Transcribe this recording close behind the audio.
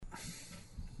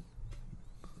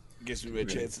Gives me a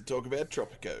chance to talk about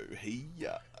Tropico.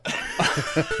 Hey-ya.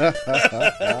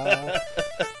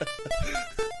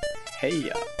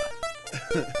 Hey-ya.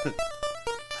 I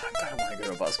don't want to go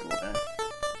to a basketball game.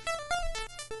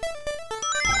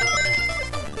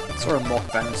 I saw a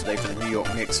mock banner today for the New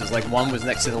York Knicks. It was like one was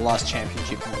next to the last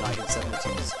championship in the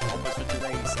 1970s. One was for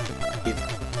today's hit.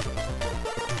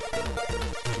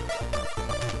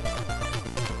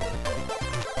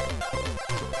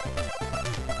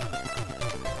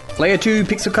 Player 2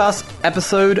 PixelCast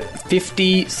episode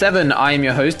 57. I am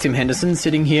your host, Tim Henderson,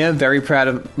 sitting here very proud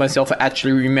of myself for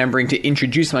actually remembering to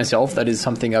introduce myself. That is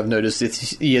something I've noticed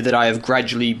this year that I have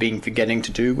gradually been forgetting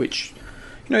to do, which,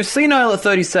 you know, senile at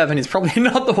 37 is probably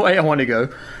not the way I want to go.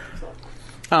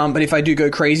 But if I do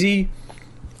go crazy,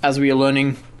 as we are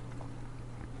learning,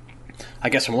 I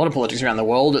guess from a lot of politics around the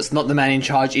world, it's not the man in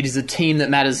charge, it is the team that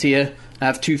matters here. I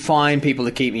have two fine people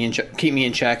to keep me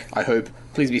in check, I hope.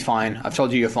 Please be fine. I've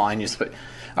told you you're fine.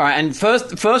 Alright, and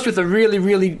first with a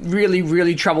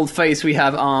really troubled face, we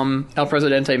have El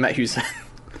Presidente, Matt Houston.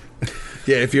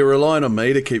 Yeah, if you're relying on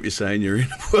me to keep you sane, you're in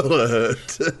a world of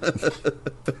hurt.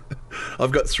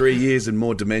 I've got 3 years and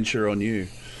more dementia on you.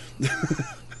 I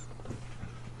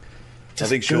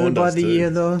think Sean does too. Year,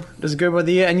 though. Does it go by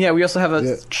the year? And yeah, we also have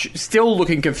still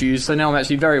looking confused, so now I'm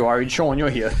actually very worried. Sean, you're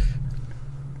here.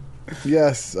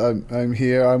 Yes, I'm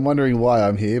here. I'm wondering why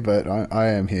I'm here, but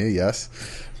I am here, yes.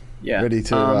 Yeah. Ready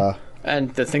to...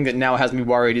 And the thing that now has me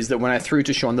worried is that when I threw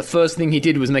to Sean, the first thing he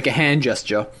did was make a hand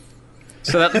gesture.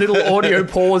 So that little audio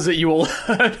pause that you all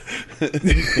heard.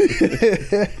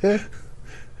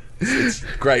 It's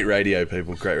great radio,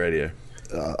 people. Great radio.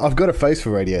 I've got a face for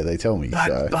radio, they tell me.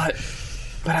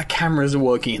 But our cameras are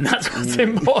working, and that's what's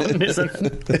important,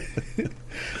 isn't it?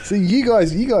 So you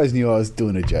guys knew I was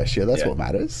doing a gesture. That's what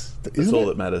matters. That's all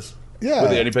that matters. Yeah, we're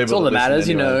the only people that's all that matters.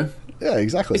 Anyway. You know. Yeah,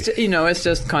 exactly. It's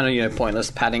just kind of pointless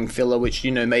padding filler, which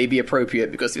may be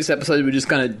appropriate because this episode we're just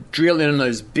going to drill in on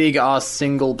those big ass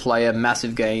single player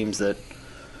massive games that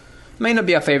may not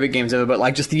be our favorite games ever, but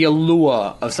like just the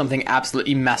allure of something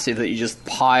absolutely massive that you just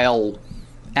pile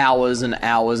hours and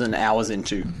hours and hours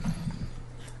into.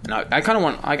 And I kind of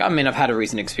want... I mean, I've had a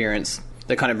recent experience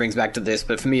that kind of brings back to this,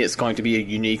 but for me it's going to be a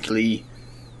uniquely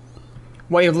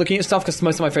way of looking at stuff because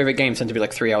most of my favorite games tend to be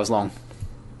like 3 hours long.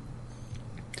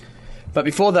 But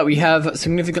before that, we have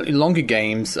significantly longer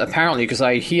games, apparently, because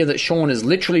I hear that Sean has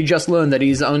literally just learned that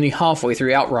he's only halfway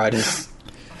through Outriders.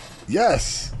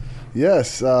 Yes.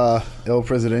 El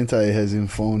Presidente has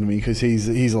informed me because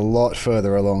he's a lot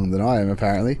further along than I am,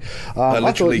 apparently. I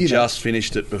literally just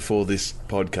finished it before this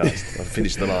podcast. I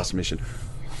finished the last mission.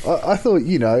 I thought,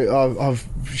 I've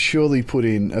surely put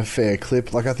in a fair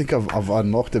clip. Like, I think I've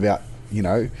unlocked about,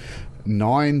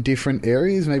 9 different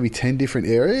areas, maybe 10 different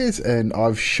areas, and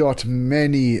I've shot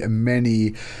many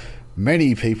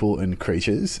people and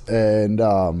creatures, and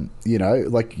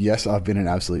yes, I've been an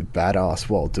absolute badass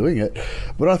while doing it,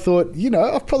 but I thought,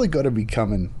 I've probably got to be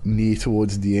coming near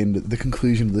towards the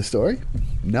conclusion of the story.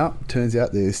 No, turns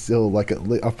out there's still I've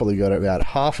probably got about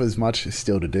half as much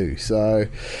still to do, so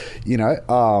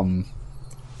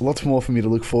lots more for me to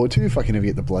look forward to if I can ever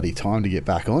get the bloody time to get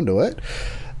back onto it.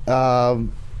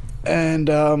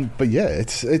 But yeah,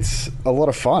 it's a lot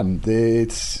of fun.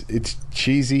 It's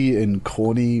cheesy and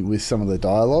corny with some of the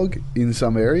dialogue in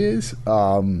some areas.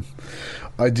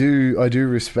 I do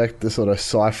respect the sort of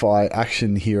sci-fi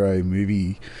action hero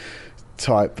movie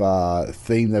type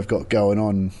theme they've got going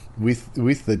on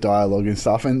with the dialogue and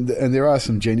stuff, and there are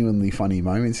some genuinely funny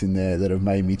moments in there that have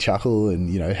made me chuckle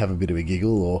and have a bit of a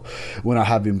giggle, or when I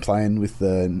have been playing with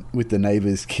the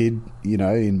neighbour's kid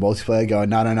in multiplayer going,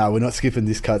 no, we're not skipping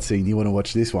this cutscene, you want to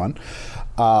watch this one.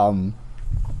 But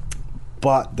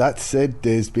that said,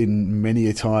 there's been many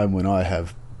a time when I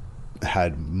have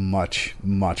had much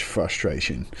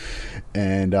frustration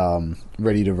and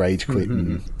ready to rage quit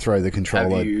and throw the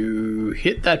controller. Have you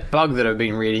hit that bug that I've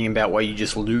been reading about where you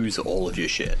just lose all of your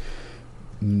shit?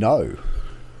 No.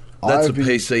 That's a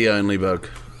PC only bug.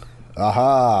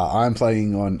 Aha, I'm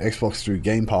playing on Xbox through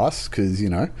Game Pass because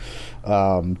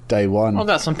day one. Well,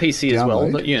 that's on PC as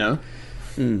well, but No,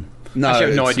 actually, I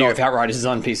have no idea if Outriders is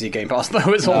on PC Game Pass,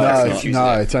 though. It's all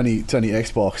it's only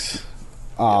Xbox.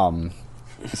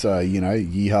 So,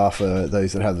 yeehaw for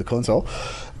those that have the console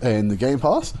and the Game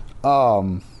Pass.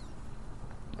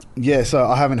 Yeah, so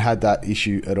I haven't had that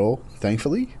issue at all,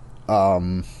 thankfully.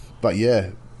 But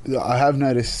yeah, I have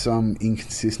noticed some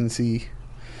inconsistency.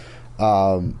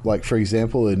 Like, for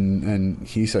example, and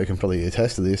Huso can probably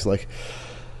attest to this, like,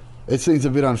 it seems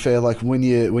a bit unfair, like, when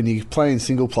you're playing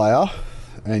single player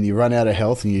and you run out of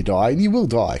health and you die, and you will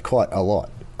die quite a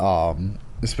lot.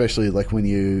 especially like when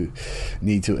you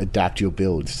need to adapt your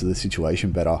builds to the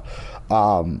situation better.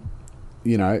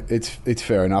 It's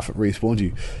fair enough. It respawns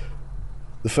you.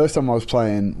 The first time I was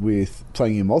playing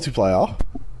in multiplayer,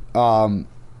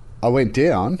 I went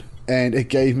down and it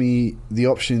gave me the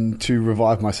option to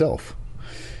revive myself.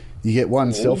 You get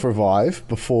one self revive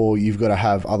before you've got to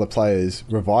have other players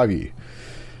revive you.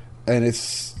 And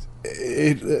as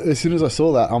soon as I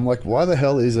saw that, I'm like, why the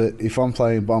hell is it if I'm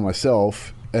playing by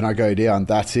myself and I go down,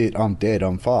 that's it, I'm dead,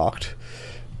 I'm fucked.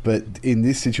 But in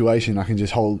this situation, I can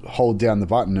just hold down the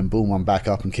button and boom, I'm back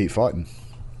up and keep fighting.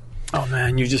 Oh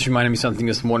man, you just reminded me something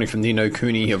this morning from the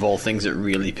Inokuni of all things that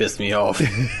really pissed me off.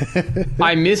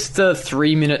 I missed a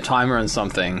 3-minute timer on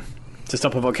something to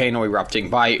stop a volcano erupting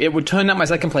by, it would turn out my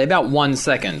second play about 1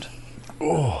 second.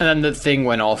 Oh. And then the thing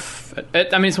went off.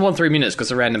 It's more than 3 minutes because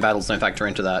the random battles don't factor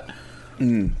into that.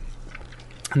 And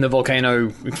the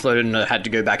volcano exploded and I had to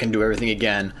go back and do everything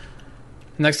again.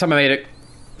 Next time I made it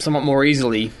somewhat more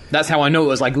easily, that's how I know it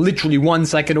was like literally 1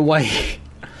 second away.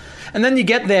 And then you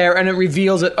get there and it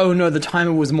reveals that, oh no, the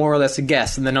timer was more or less a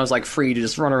guess, and then I was like free to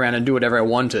just run around and do whatever I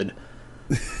wanted.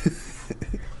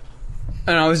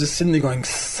 And I was just sitting there going,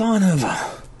 son of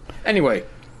a... Anyway,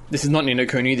 this is not Ni no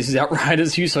Kuni, this is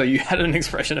Outriders. You had an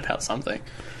expression about something.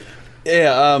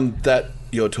 Yeah, that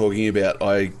you're talking about,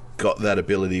 I got that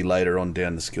ability later on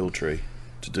down the skill tree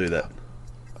to do that.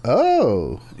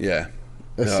 Oh. Yeah.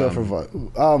 A self-revive.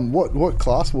 What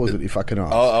class was it, if I can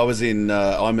ask? I was in...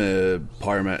 I'm a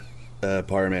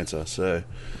pyromancer, so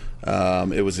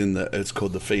it was in it's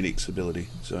called the Phoenix ability.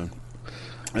 So,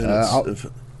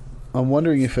 I'm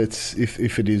wondering if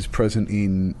it is present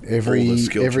in every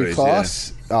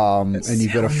class, yeah. And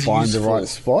you've got to find the right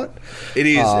spot. It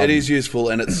is useful,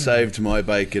 and it's saved my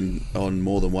bacon on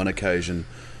more than one occasion.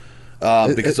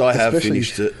 Because I have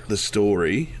finished the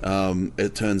story.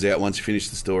 It turns out once you finish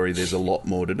the story, there's a lot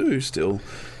more to do still.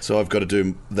 So I've got to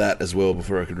do that as well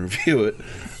before I can review it,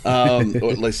 or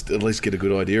at least get a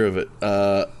good idea of it.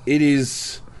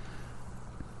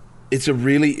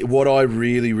 What I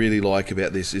really, really like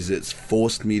about this is it's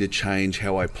forced me to change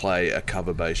how I play a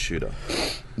cover-based shooter.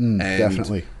 And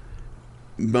definitely.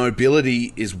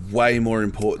 Mobility is way more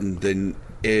important than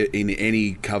in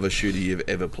any cover shooter you've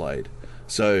ever played.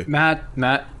 So Matt,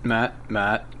 I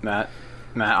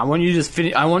want you to just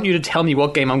finish. I want you to tell me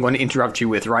what game I'm going to interrupt you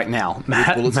with right now,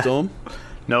 Matt. Bulletstorm?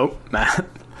 No, Matt.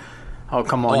 Oh,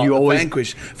 come on. You always...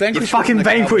 Vanquish. You fucking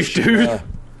Vanquish, dude.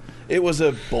 It was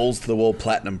a balls-to-the-wall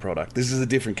platinum product. This is a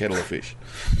different kettle of fish.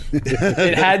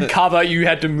 It had cover. You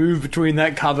had to move between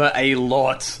that cover a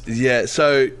lot. Yeah,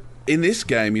 so in this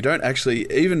game, you don't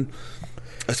actually even...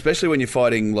 Especially when you're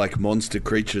fighting like monster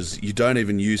creatures, you don't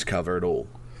even use cover at all.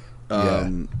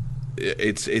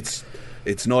 It's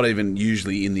not even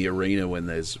usually in the arena when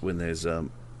there's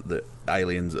the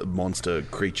aliens, monster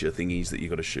creature thingies that you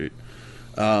got to shoot.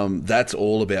 That's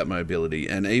all about mobility,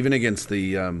 and even against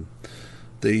the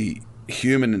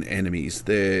human enemies,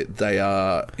 they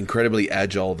are incredibly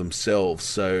agile themselves.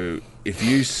 So if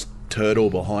you turtle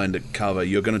behind a cover,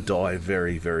 you're going to die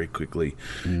very, very quickly.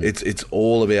 It's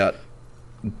all about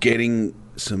getting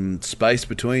some space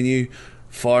between you,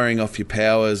 firing off your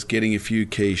powers, getting a few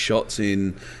key shots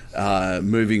in,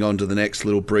 moving on to the next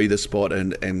little breather spot,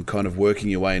 and kind of working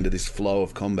your way into this flow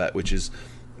of combat, which is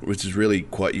really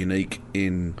quite unique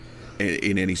in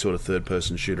any sort of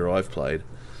third-person shooter I've played.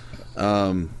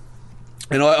 And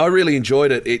I really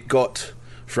enjoyed it. It got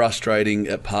frustrating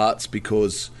at parts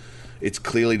because it's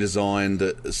clearly designed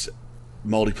that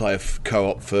multiplayer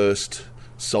co-op first,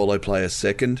 solo player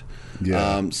second.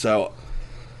 Yeah. So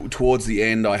towards the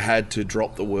end, I had to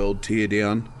drop the world tier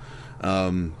down.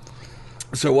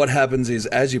 So what happens is,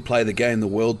 as you play the game, the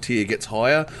world tier gets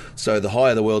higher. So the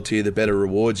higher the world tier, the better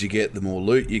rewards you get, the more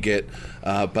loot you get,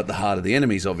 but the harder the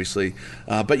enemies, obviously.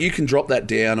 But you can drop that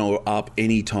down or up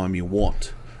any time you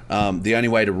want. The only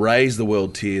way to raise the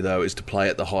world tier, though, is to play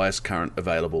at the highest current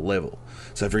available level.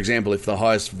 So, for example, if the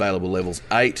highest available level's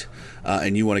 8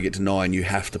 and you want to get to 9, you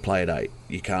have to play at 8.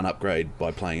 You can't upgrade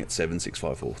by playing at 7, 6,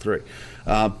 5, 4, 3.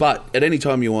 But at any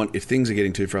time you want, if things are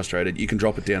getting too frustrated, you can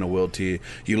drop it down a world tier.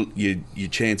 Your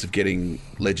chance of getting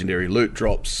legendary loot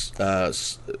drops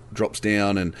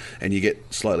down, and you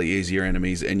get slightly easier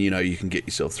enemies, and you can get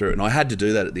yourself through it. And I had to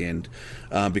do that at the end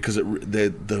because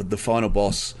the final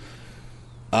boss...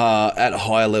 at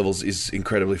higher levels is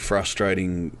incredibly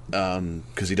frustrating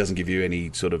because he doesn't give you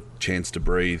any sort of chance to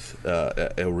breathe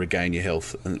or regain your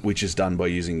health, which is done by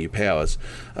using your powers.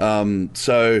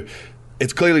 So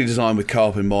it's clearly designed with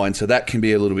co-op in mind, so that can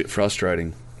be a little bit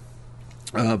frustrating.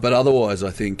 But otherwise,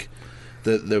 I think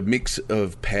the mix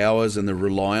of powers and the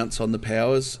reliance on the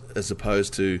powers, as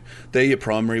opposed to they're your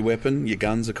primary weapon, your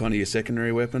guns are kind of your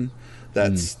secondary weapon.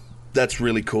 That's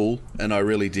really cool, and I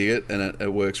really dig it, and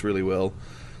it works really well.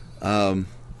 And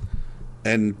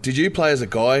did you play as a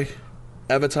guy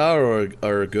avatar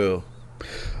or a girl?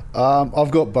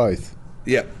 I've got both.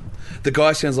 Yeah, the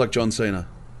guy sounds like John Cena.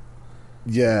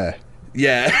 Yeah.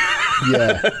 Yeah.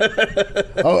 Yeah.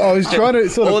 I was trying to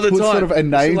sort of put sort of a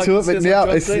name to it, but now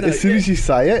as soon as you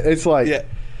say it, it's like,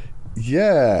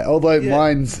 yeah. Although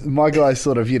my guy's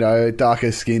sort of, you know,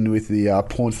 darker skinned with the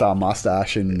porn star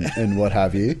mustache and what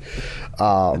have you.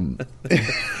 But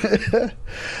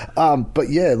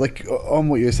yeah, like on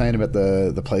what you were saying about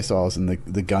the play styles and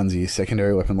the guns are your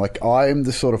secondary weapon. Like I'm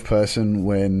the sort of person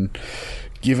when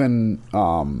given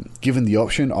the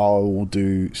option, I will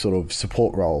do sort of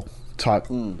support role type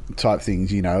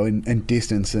things, you know, and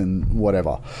distance and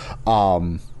whatever.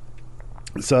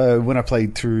 So when I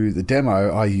played through the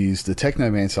demo, I used the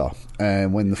Technomancer,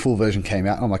 and when the full version came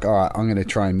out, I'm like, all right, I'm going to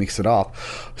try and mix it up.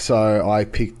 So I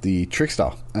picked the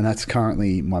Trickster, and that's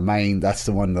currently my main. That's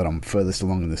the one that I'm furthest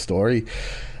along in the story.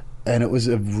 And it was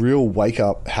a real wake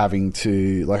up having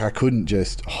to, like, I couldn't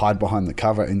just hide behind the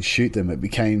cover and shoot them. It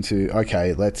became to,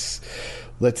 okay, let's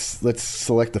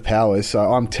select the powers.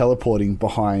 So I'm teleporting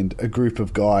behind a group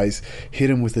of guys, hit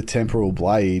them with the temporal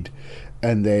blade,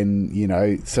 and then, you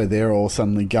know, so they're all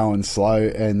suddenly going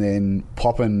slow, and then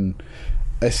popping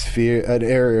an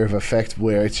area of effect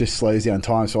where it just slows down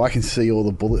time, so I can see all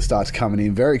the bullet starts coming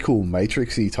in. Very cool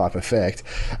Matrixy type effect,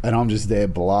 and I'm just there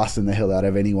blasting the hell out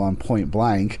of anyone point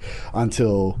blank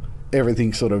until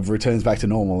everything sort of returns back to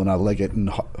normal, and I leg it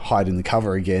and hide in the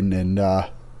cover again and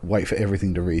wait for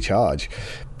everything to recharge.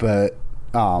 But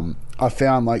I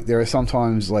found like there are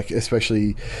sometimes, like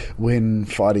especially when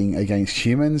fighting against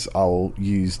humans, I'll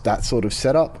use that sort of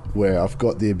setup where I've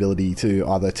got the ability to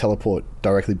either teleport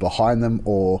directly behind them,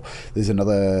 or there's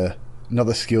another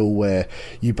skill where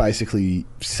you basically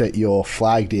set your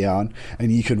flag down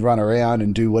and you can run around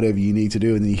and do whatever you need to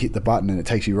do, and then you hit the button and it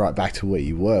takes you right back to where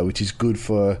you were, which is good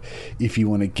for if you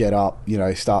want to get up, you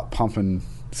know, start pumping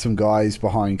some guys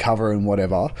behind cover and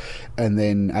whatever, and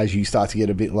then as you start to get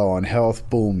a bit low on health,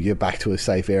 boom, you're back to a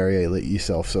safe area, let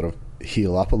yourself sort of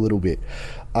heal up a little bit.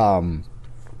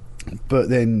 But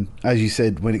then, as you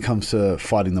said, when it comes to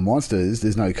fighting the monsters,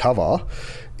 there's no cover.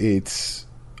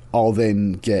 I'll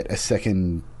then get a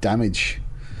second damage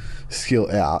skill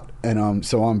out, and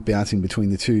so I'm bouncing between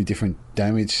the two different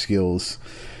damage skills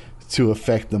to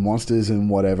affect the monsters and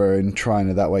whatever, and trying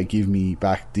to that way give me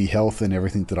back the health and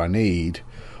everything that I need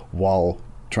while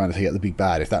trying to take out the big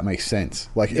bad, if that makes sense.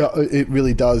 Like, it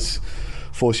really does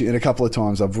force you. And a couple of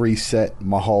times I've reset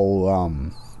my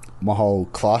whole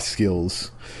class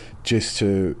skills just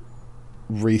to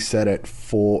reset it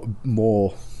for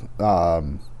more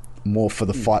for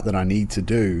the fight that I need to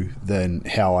do than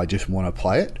how I just want to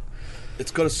play it.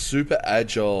 It's got a super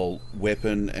agile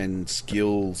weapon and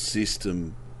skill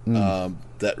system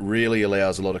that really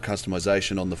allows a lot of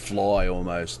customization on the fly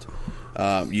almost.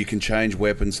 You can change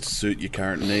weapons to suit your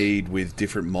current need with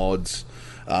different mods.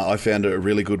 I found a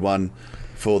really good one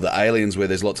for the aliens, where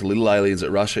there's lots of little aliens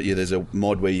that rush at you. There's a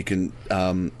mod where you can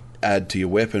add to your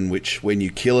weapon, which when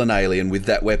you kill an alien with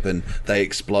that weapon, they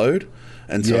explode.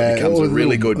 And so it becomes a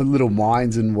really good... Little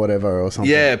mines and whatever or something.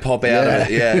 Yeah, pop out of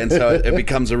it, yeah. And so it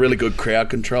becomes a really good crowd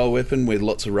control weapon with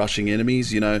lots of rushing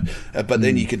enemies, you know. But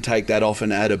then you can take that off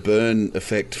and add a burn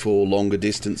effect for longer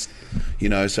distance, you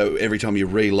know. So every time you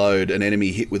reload, an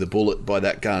enemy hit with a bullet by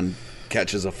that gun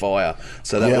catches a fire.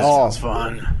 So that was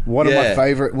fun. One of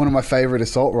my favorite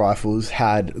assault rifles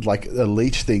had like a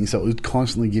leech thing, so it would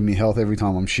constantly give me health every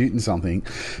time I'm shooting something.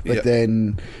 But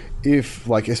then... if,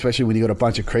 like, especially when you got a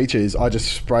bunch of creatures, I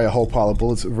just spray a whole pile of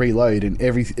bullets, reload, and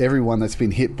everyone that's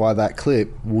been hit by that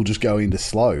clip will just go into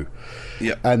slow.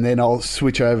 Yep. And then I'll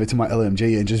switch over to my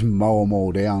LMG and just mow them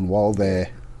all down while they're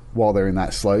in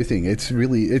that slow thing. It's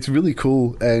really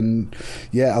cool, and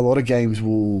yeah, a lot of games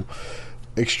will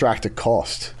extract a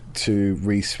cost to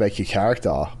respec your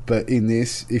character, but in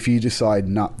this, if you decide,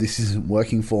 nah, this isn't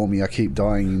working for me, I keep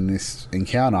dying in this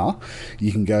encounter,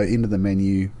 you can go into the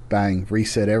menu, bang,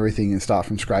 reset everything and start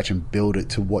from scratch and build it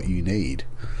to what you need.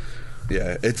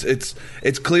 Yeah, it's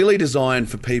clearly designed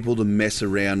for people to mess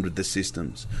around with the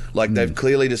systems. Like, they've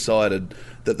clearly decided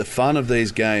that the fun of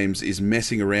these games is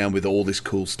messing around with all this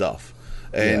cool stuff,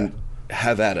 and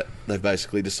have at it. They've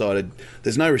basically decided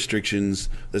there's no restrictions,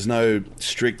 there's no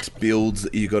strict builds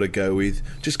that you got to go with.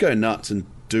 Just go nuts and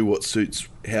do what suits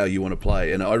how you want to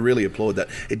play. And I really applaud that.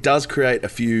 It does create a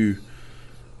few,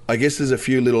 I guess there's a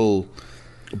few little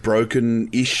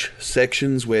broken-ish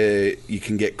sections where you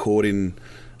can get caught in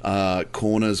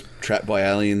corners, trapped by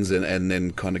aliens, and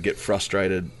then kind of get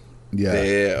frustrated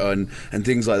there and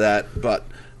things like that. But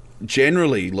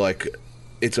generally, like,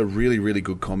 it's a really, really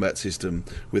good combat system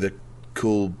with a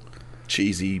cool,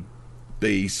 cheesy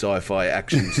B sci-fi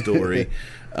action story.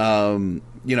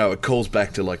 It calls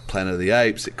back to like Planet of the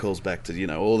Apes. It calls back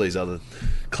to all these other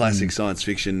classic science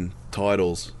fiction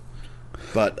titles.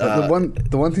 But the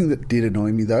one thing that did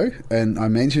annoy me though, and I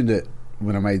mentioned it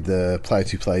when I made the player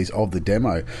 2 plays of the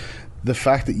demo, the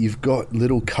fact that you've got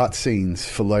little cutscenes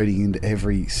for loading into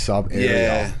every sub area.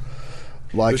 Yeah.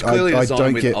 Like, it was clearly I designed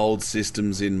don't with get old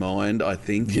systems in mind, I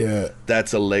think. Yeah.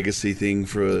 That's a legacy thing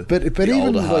for but the even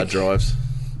older hard drives.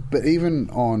 But even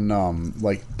on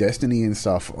like Destiny and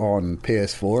stuff on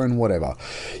PS4 and whatever,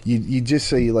 you just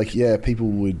see like people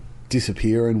would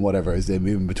disappear and whatever as they're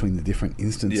moving between the different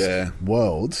instance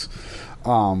worlds.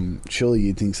 Surely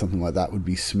you'd think something like that would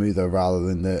be smoother rather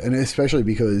than and especially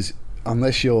because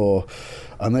unless you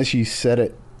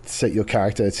set your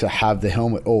character to have the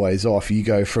helmet always off, you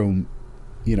go from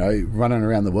running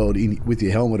around the world with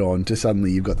your helmet on to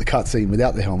suddenly you've got the cutscene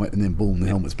without the helmet, and then boom, the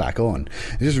helmet's back on.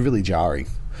 It's just really jarring.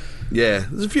 Yeah,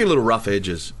 there's a few little rough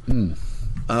edges.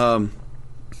 I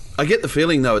get the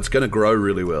feeling though it's going to grow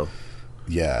really well.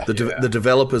 Yeah, the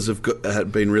developers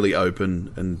have been really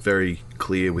open and very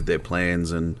clear with their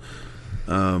plans, and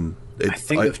I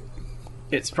think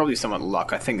it's probably somewhat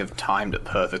luck. I think they've timed it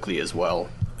perfectly as well.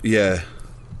 Yeah.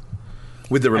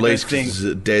 With the release, it's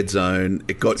a dead zone.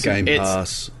 It got Game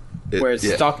Pass. Where it's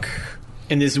stuck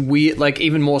in this weird, like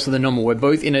even more so than normal. We're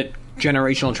both in a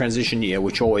generational transition year,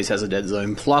 which always has a dead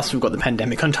zone. Plus, we've got the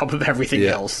pandemic on top of everything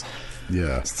else.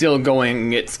 Yeah, still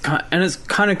going. It's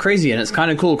kind of crazy, and it's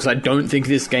kind of cool because I don't think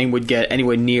this game would get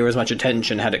anywhere near as much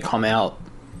attention had it come out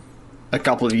a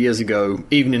couple of years ago,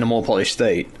 even in a more polished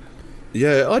state.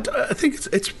 Yeah, I think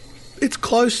it's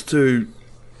close to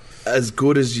as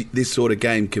good as this sort of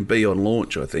game can be on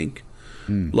launch, I think.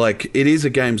 Like, it is a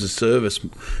games of service,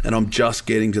 and I'm just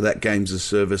getting to that games of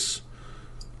service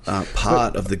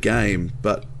part of the game.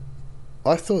 But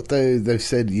I thought they've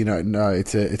said, no,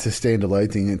 it's a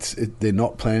standalone thing. They're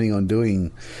not planning on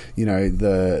doing,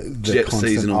 the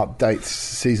constant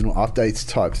seasonal updates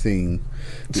type thing.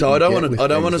 So I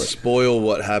don't want to spoil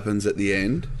what happens at the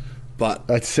end, but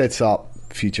it sets up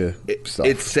future stuff.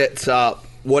 It sets up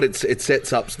it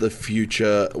sets up the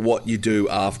future, what you do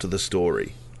after the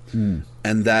story,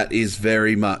 and that is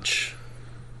very much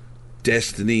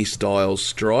Destiny style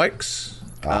strikes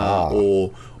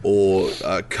or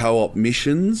co-op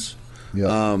missions.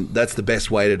 That's the best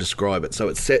way to describe it. So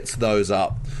it sets those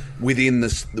up within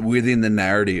the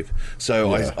narrative.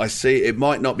 So I see it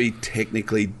might not be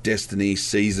technically Destiny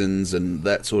seasons and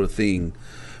that sort of thing,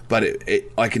 but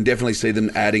I can definitely see them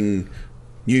adding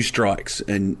new strikes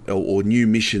or new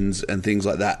missions and things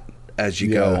like that as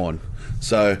you go on.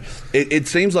 So it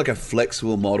seems like a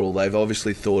flexible model. They've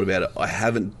obviously thought about it. I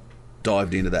haven't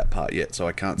dived into that part yet, so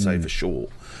I can't say for sure.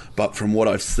 But from what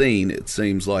I've seen, it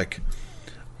seems like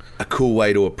a cool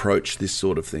way to approach this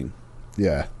sort of thing.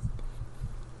 Yeah.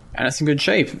 And it's in good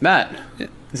shape. Matt,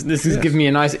 this is giving me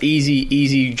a nice,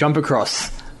 easy jump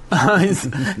across.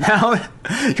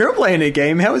 You're playing a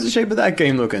game. How is the shape of that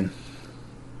game looking?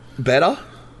 Better.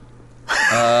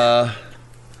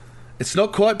 It's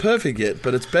not quite perfect yet,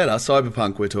 but it's better.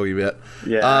 Cyberpunk we're talking about.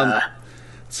 Yeah.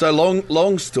 So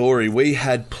long story. We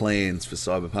had plans for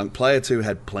Cyberpunk. Player 2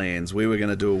 had plans. We were going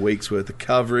to do a week's worth of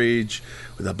coverage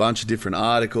with a bunch of different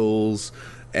articles,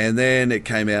 and then it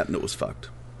came out and it was fucked.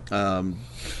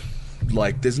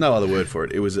 There's no other word for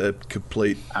it. It was a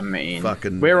complete.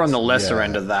 Fucking. We're on the lesser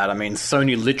end of that. I mean,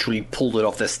 Sony literally pulled it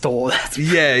off their store.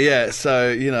 Yeah. So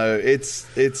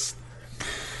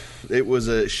it was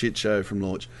a shit show from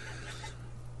launch.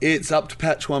 It's up to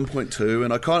patch 1.2,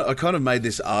 and I kind of made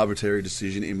this arbitrary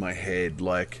decision in my head,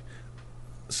 like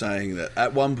saying that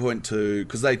at 1.2,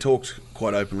 because they talked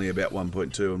quite openly about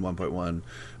 1.2 and 1.1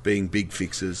 being big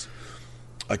fixes.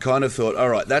 I kind of thought, all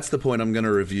right, that's the point I'm going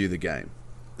to review the game.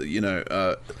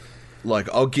 I'll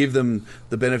give them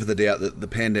the benefit of the doubt that the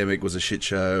pandemic was a shit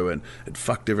show and it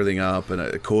fucked everything up and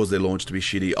it caused their launch to be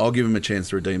shitty. I'll give them a chance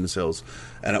to redeem themselves.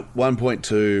 And at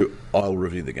 1.2, I'll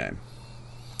review the game.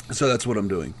 So that's what I'm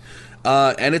doing.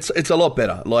 And it's a lot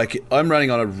better. Like, I'm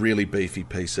running on a really beefy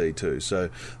PC too, so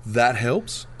that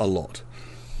helps a lot.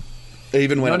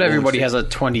 Even when not everybody has a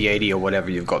 2080 or whatever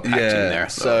you've got packed in there.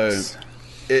 So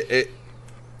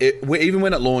even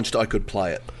when it launched, I could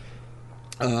play it.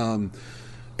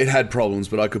 It had problems,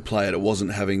 but I could play it. It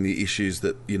wasn't having the issues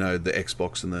that the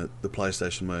Xbox and the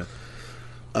PlayStation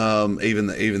Even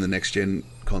the next gen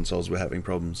consoles were having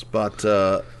problems, but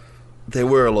there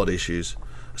were a lot of issues,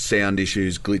 sound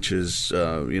issues,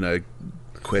 glitches,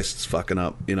 quests fucking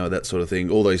up, that sort of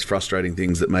thing. All those frustrating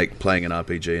things that make playing an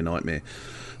RPG a nightmare.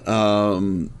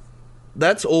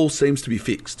 That's all seems to be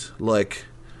fixed. Like,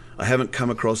 I haven't come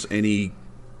across any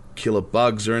killer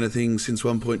bugs or anything since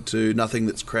 1.2. Nothing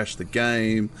that's crashed the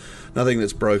game. Nothing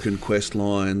that's broken quest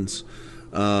lines.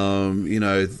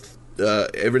 Everything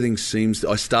seems...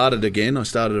 I started again. I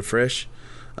started afresh.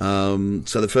 So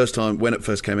the first time, when it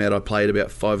first came out, I played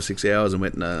about 5 or 6 hours and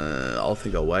went, nah, I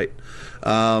think I'll wait.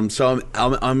 So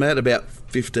I'm at about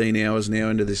 15 hours now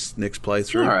into this next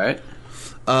playthrough. All right.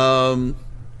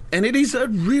 And it is a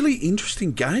really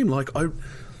interesting game. Like, I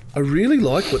really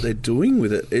like what they're doing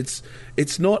with it.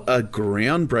 It's not a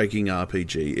groundbreaking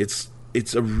RPG.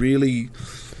 It's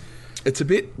a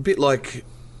bit like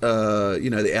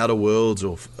the Outer Worlds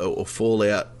or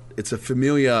Fallout. It's a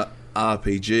familiar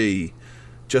RPG.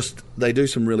 Just they do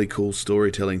some really cool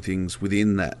storytelling things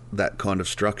within that kind of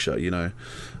structure,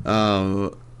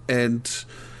 and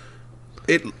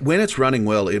when it's running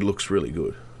well, it looks really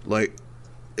good. Like,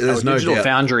 there's no Digital doubt.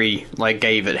 Foundry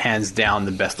gave it hands down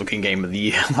the best looking game of the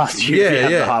year last year. If you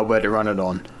had the hardware to run it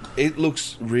on. It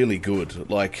looks really good.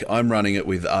 Like, I'm running it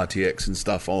with RTX and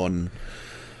stuff on.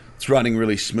 It's running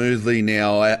really smoothly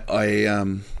now. I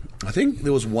think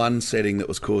there was one setting that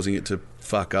was causing it to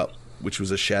fuck up, which was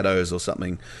a shadows or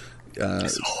something.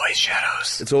 It's always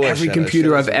shadows. It's always Every shadows.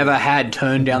 computer I've ever had,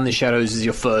 turn down the shadows as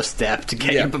your first step to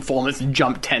get your performance and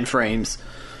jump 10 frames.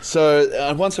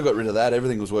 So once I got rid of that,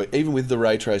 everything was working. Even with the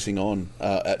ray tracing on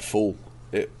at full,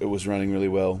 it was running really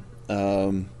well.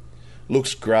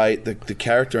 Looks great. The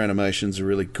character animations are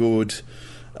really good.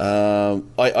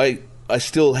 I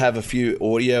still have a few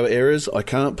audio errors. I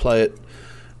can't play it.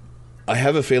 I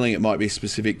have a feeling it might be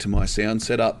specific to my sound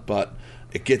setup, but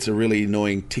it gets a really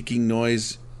annoying ticking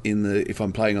noise if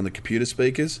I'm playing on the computer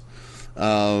speakers.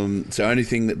 It's the only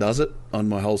thing that does it on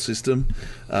my whole system.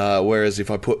 Whereas if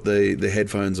I put the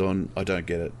headphones on, I don't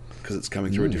get it because it's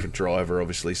coming through a different driver,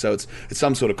 obviously. So it's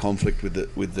some sort of conflict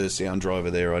with the sound driver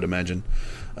there, I'd imagine.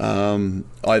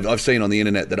 I've seen on the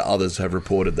internet that others have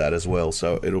reported that as well.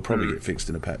 So it'll probably get fixed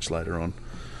in a patch later on.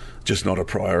 Just not a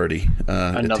priority.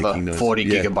 Another 40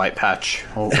 gigabyte patch.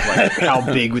 How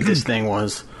big this thing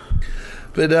was.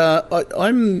 But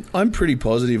I'm pretty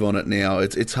positive on it now.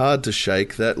 It's hard to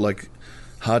shake that,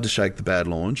 hard to shake the bad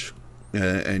launch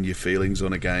and your feelings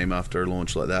on a game after a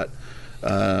launch like that.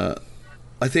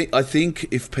 I think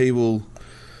if people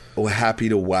are happy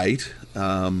to wait,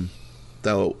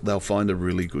 they'll find a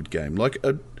really good game, like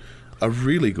a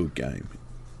really good game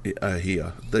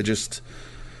here. They've just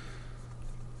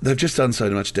done so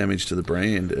much damage to the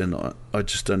brand, and I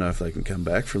just don't know if they can come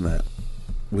back from that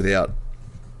without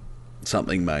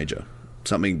something major,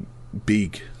 something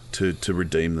big to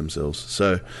redeem themselves.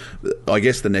 So I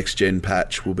guess the next gen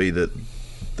patch will be the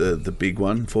big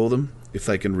one for them. If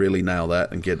they can really nail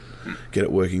that and get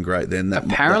it working great, then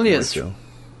apparently it's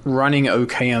running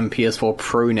okay on PS4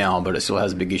 Pro now, but it still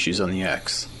has big issues on the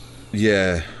X.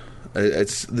 Yeah.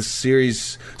 It's the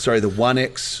series. Sorry, the One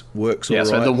X works all right.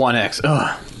 Yeah, so the One X.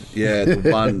 Ugh. Yeah,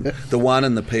 the one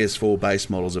and the PS4 base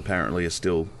models apparently are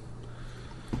still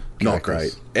not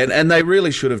great, and they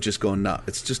really should have just gone, nah,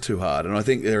 it's just too hard. And I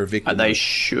think they're a victim.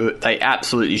 They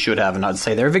absolutely should have, and I'd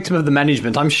say they're a victim of the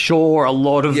management. I'm sure a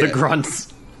lot of the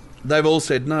grunts. They've all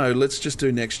said no. Let's just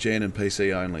do next gen and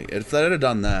PC only. If they'd have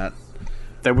done that,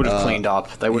 they would have cleaned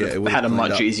up. They would have had a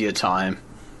much easier time.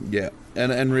 Yeah,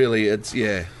 and really, it's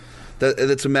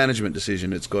that's a management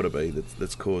decision. It's got to be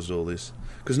that's caused all this,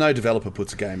 because no developer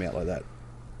puts a game out like that,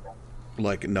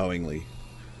 like knowingly,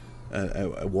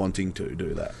 wanting to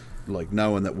do that. Like, no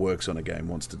one that works on a game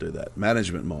wants to do that.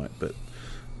 Management might, but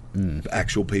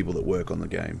actual people that work on the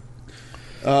game.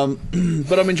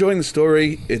 But I'm enjoying the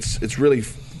story. It's really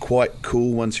quite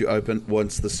cool once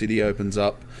the city opens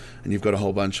up, and you've got a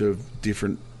whole bunch of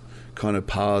different kind of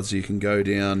paths you can go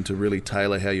down to really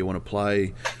tailor how you want to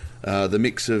play. The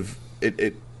mix of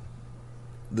kind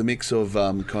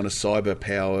of cyber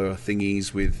power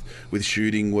thingies with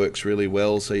shooting works really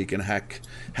well, so you can hack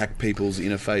people's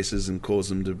interfaces and cause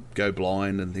them to go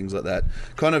blind and things like that.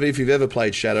 Kind of, if you've ever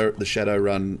played the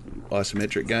Shadowrun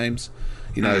isometric games,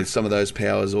 some of those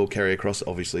powers all carry across,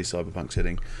 obviously cyberpunk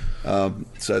setting.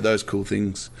 So those cool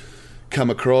things come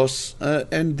across,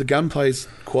 and the gunplay's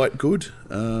quite good.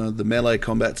 The melee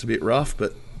combat's a bit rough,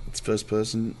 but it's first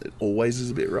person. It always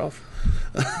is a bit rough.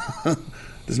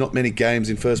 There's not many games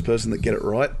in first person that get it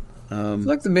right. I feel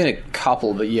like there've been a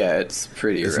couple, but it's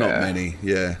pretty rare. There's not many,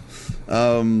 yeah.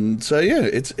 So yeah,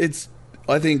 it's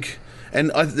I think, and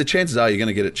the chances are you're going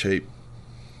to get it cheap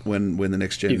when the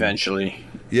next gen eventually.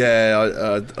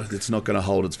 Yeah, it's not going to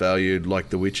hold its value like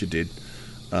The Witcher did.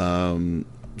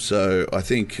 So I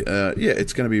think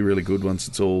it's going to be really good once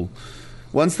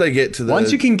they get to the...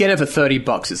 Once you can get it for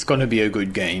 $30, it's going to be a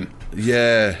good game.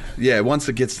 Yeah. Once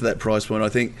it gets to that price point, I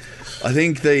think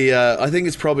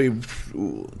it's probably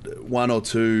 1 or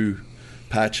 2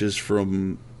 patches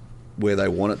from where they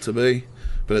want it to be,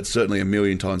 but it's certainly a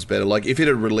million times better. Like if it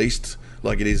had released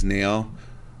like it is now,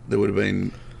 there would have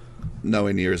been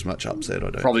nowhere near as much upset.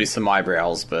 Probably some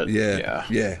eyebrows, but yeah.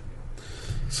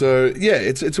 So yeah,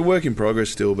 it's a work in progress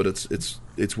still, but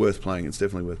it's worth playing. It's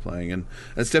definitely worth playing, and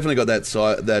it's definitely got that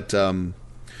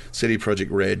CD Projekt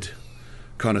Red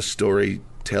kind of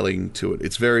storytelling to it.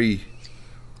 It's very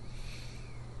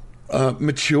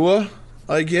mature,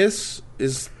 I guess,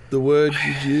 is the word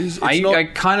you'd use.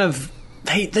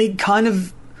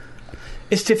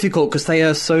 It's difficult because they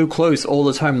are so close all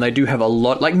the time. They do have a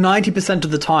lot, like 90%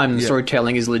 of the time, the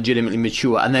storytelling is legitimately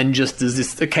mature, and then just there's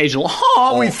this occasional,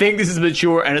 we think this is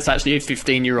mature, and it's actually a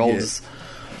 15-year-old's.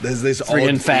 There's this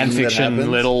friggin' fan fiction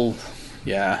little,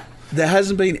 There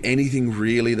hasn't been anything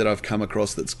really that I've come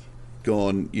across that's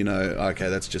gone, okay,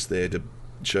 that's just there to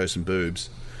show some boobs.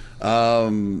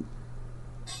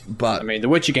 But I mean, the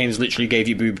Witcher games literally gave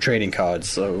you boob trading cards,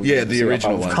 so the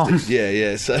original ones.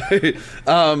 Yeah. So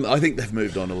I think they've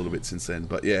moved on a little bit since then.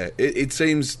 But yeah, it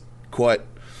seems quite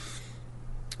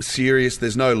serious.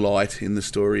 There's no light in the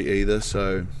story either,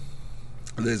 so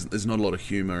there's not a lot of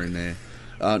humor in there.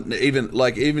 Even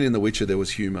in The Witcher, there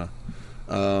was humor.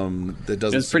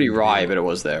 It's pretty wry, but it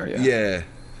was there. Yeah,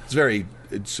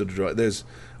 it's sort of dry.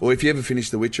 Or if you ever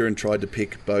finished The Witcher and tried to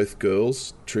pick both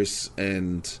girls, Triss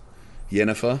and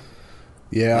Yennefer.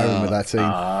 Yeah, I remember that scene.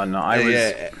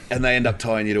 And they end up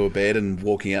tying you to a bed and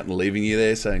walking out and leaving you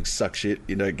there, saying "suck shit,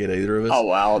 you don't get either of us." Oh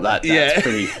wow, that's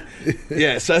pretty.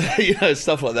 Yeah, so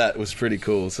stuff like that was pretty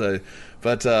cool. So,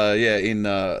 but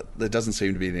there doesn't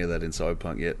seem to be any of that in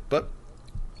Cyberpunk yet. But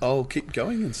I'll keep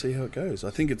going and see how it goes. I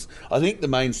think the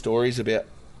main story is about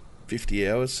 50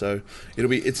 hours, so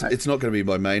it's not going to be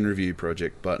my main review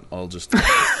project, but I'll just.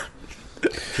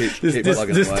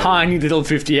 This tiny little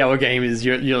 50-hour game is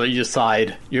your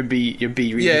side. Your B.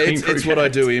 It's what I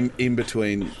do in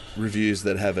between reviews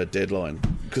that have a deadline,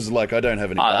 because I don't have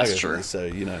any. That's true. So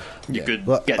you could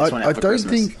get this one out for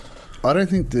Christmas. I don't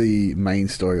think the main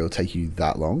story will take you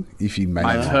that long if you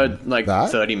manage. I've heard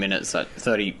 30 minutes,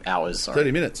 30 hours. Sorry.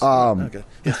 30 minutes. Okay.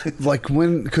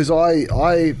 Because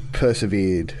I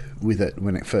persevered with it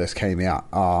when it first came out.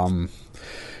 I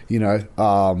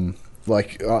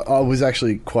was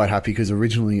actually quite happy because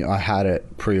originally I had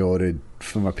it pre-ordered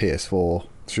for my PS4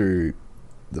 through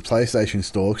the PlayStation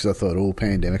Store because I thought,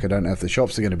 pandemic, I don't know if the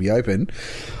shops are going to be open.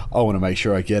 I want to make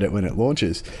sure I get it when it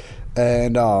launches.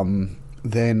 And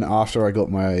then after I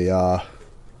got my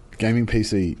gaming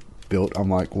PC built, I'm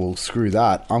like, well, screw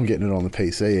that. I'm getting it on the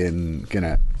PC and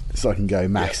so I can go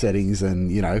max settings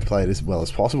and, play it as well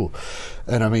as possible.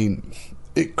 And I mean,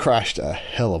 it crashed a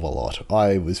hell of a lot.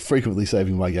 I was frequently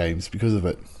saving my games because of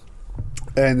it.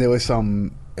 And there were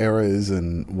some errors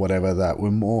and whatever that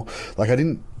were more... I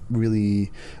didn't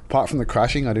really... Apart from the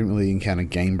crashing, I didn't really encounter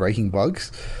game-breaking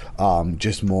bugs.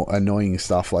 Just more annoying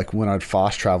stuff. Like when I'd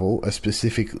fast travel, a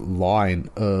specific line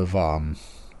of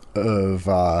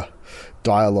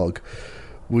dialogue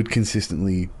would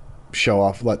consistently show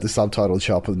up, the subtitle would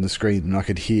show up on the screen, and I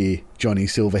could hear Johnny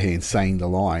Silverhand saying the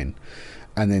line.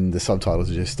 And then the subtitles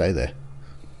will just stay there.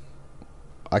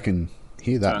 I can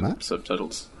hear that, Matt.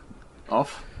 Subtitles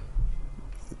off.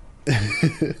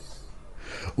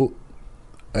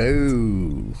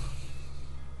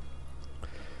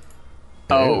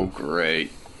 Oh,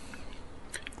 great.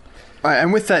 All right,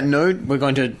 and with that note, we're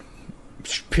going to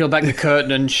peel back the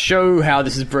curtain and show how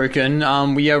this is broken.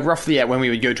 We are roughly at when we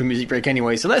would go to a music break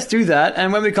anyway, so let's do that.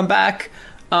 And when we come back,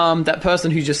 that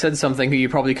person who just said something who you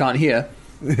probably can't hear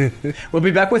will be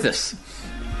back with us.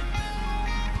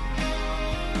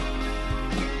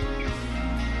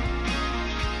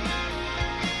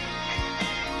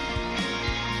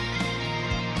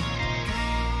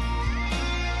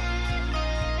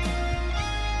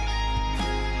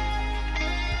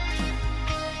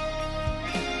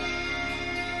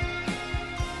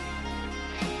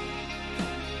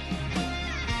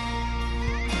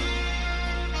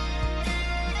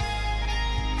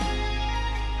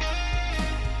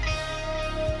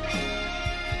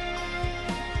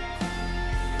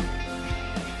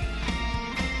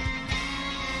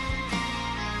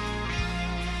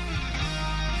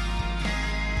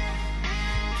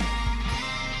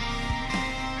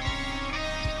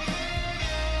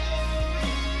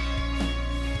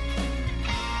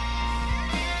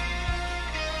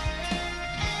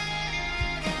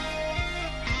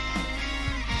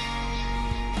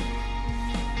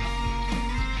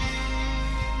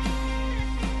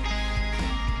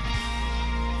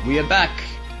 We are back.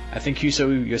 I think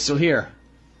Huso, you're still here.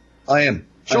 I am.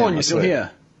 Sean, you're still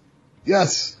here.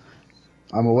 Yes,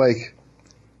 I'm awake.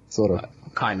 Sort of.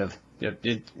 Kind of.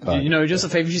 Just a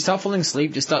favor, if you start falling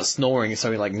asleep, just start snoring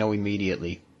so we know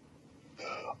immediately.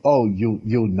 Oh, you'll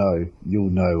know.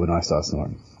 You'll know when I start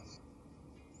snoring.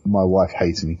 My wife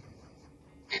hates me.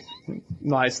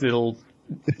 Nice little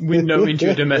window into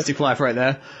your domestic life right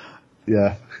there.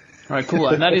 Yeah. Alright, cool.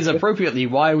 And that is appropriately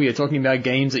why we are talking about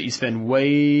games that you spend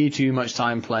way too much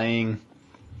time playing.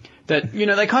 That,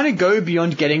 they kind of go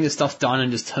beyond getting the stuff done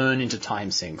and just turn into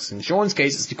time sinks. In Sean's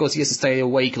case, it's because he has to stay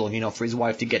awake long enough for his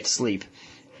wife to get to sleep.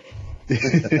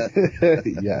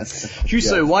 Yes.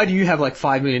 Huso, why do you have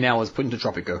 5 million hours put into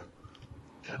Tropico?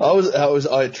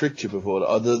 I tricked you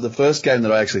before. The first game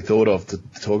that I actually thought of to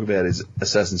talk about is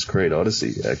Assassin's Creed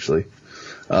Odyssey, actually.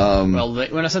 Well,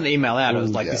 when I sent the email out, I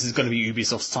was like, this is going to be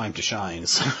Ubisoft's time to shine.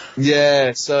 So.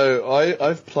 Yeah, so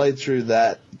I've played through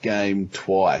that game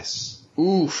twice.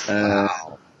 Oof.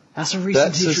 Wow. That's a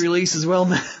recent release as well,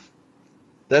 man.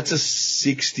 That's a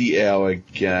 60-hour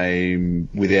game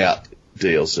without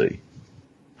DLC.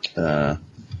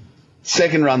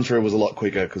 Second run through was a lot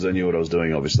quicker because I knew what I was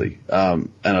doing, obviously.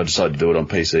 And I decided to do it on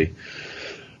PC.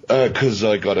 Because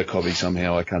I got a copy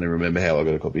somehow. I can't even remember how I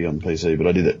got a copy on PC, but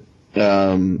I did it.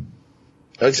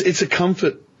 It's a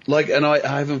comfort, and I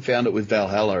haven't found it with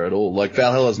Valhalla at all.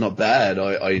 Valhalla's not bad.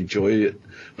 I enjoy it,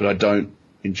 but I don't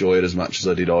enjoy it as much as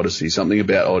I did Odyssey. Something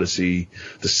about Odyssey,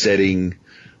 the setting,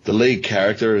 the lead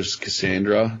character is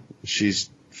Cassandra. She's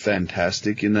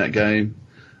fantastic in that game.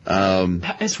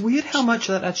 It's weird how much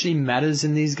that actually matters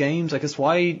in these games. It's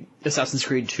why Assassin's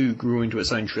Creed 2 grew into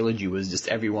its own trilogy, was just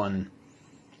everyone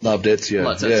loved Ezio.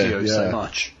 Loves Ezio so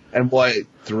much. And why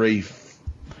 3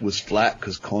 was flat,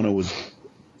 because Connor was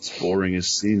boring as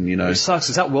sin, It sucks,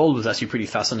 because that world was actually pretty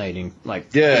fascinating.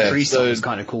 The tree stuff was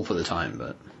kind of cool for the time,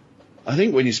 but... I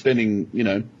think when you're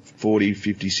spending, 40,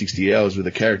 50, 60 hours with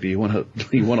a character, you want to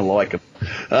like them.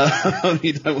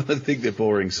 You don't want to think they're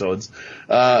boring sods.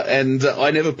 And I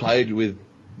never played with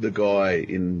the guy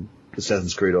in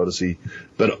Assassin's Creed Odyssey,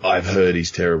 but I've heard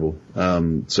he's terrible.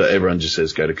 So everyone just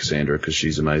says go to Cassandra because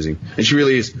she's amazing. And she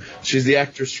really is. She's the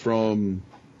actress from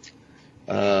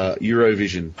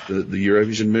Eurovision, the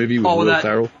Eurovision movie with Will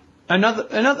Ferrell. While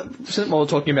we're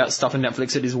talking about stuff on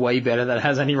Netflix that is way better than it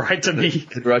has any right to be.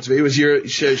 Right to be.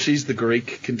 She's the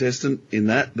Greek contestant in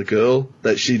that, the girl,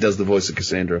 that she does the voice of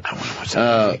Cassandra. I want to watch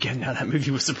that movie again now. That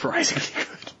movie was surprisingly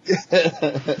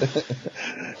good.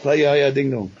 Play Yaya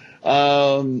Ding Dong.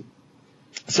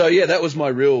 So yeah, that was my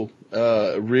real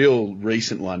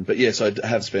recent one. But yes, I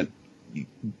have spent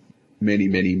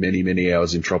many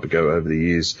hours in Tropico over the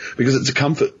years because it's a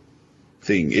comfort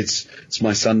thing. It's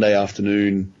my Sunday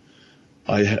afternoon.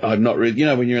 I'm not really,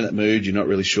 when you're in that mood, you're not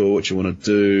really sure what you want to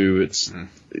do.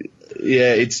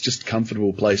 It's just a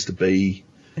comfortable place to be.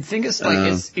 I think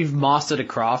it's you've mastered a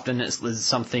craft and there's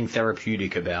something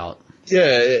therapeutic about.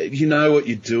 Yeah, you know what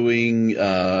you're doing.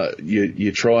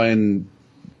 You try and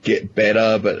get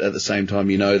better, but at the same time,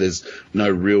 there's no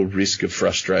real risk of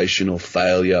frustration or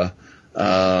failure.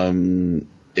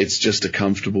 It's just a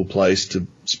comfortable place to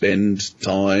spend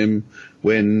time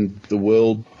when the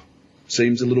world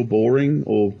seems a little boring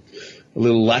or a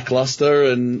little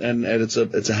lackluster, and it's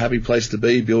a happy place to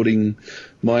be, building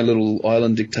my little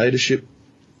island dictatorship.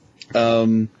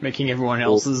 Making everyone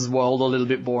else's world a little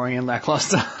bit boring and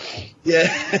lackluster. Yeah.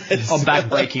 Or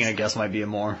backbreaking, I guess, might be a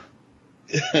more...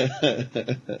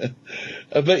 But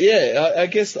yeah, I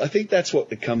think that's what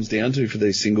it comes down to for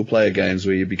these single player games,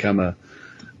 where you become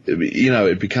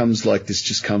it becomes like this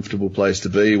just comfortable place to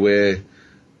be where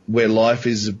life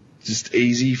is just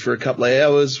easy for a couple of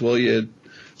hours while you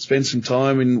spend some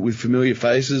time with familiar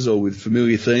faces or with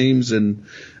familiar themes and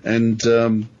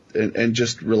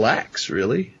just relax,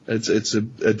 really. It's a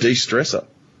de-stressor.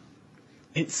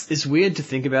 It's weird to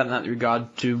think about in that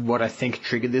regard. To what I think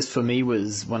triggered this for me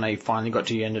was when I finally got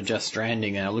to the end of Death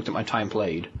Stranding and I looked at my time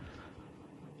played.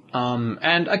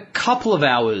 And a couple of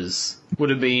hours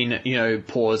would have been,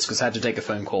 paused because I had to take a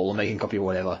phone call or make a copy or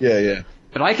whatever. Yeah.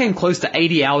 But I came close to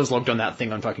 80 hours logged on that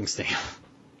thing on fucking Steam.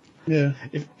 Yeah.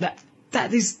 If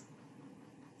that is...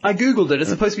 I googled it. It's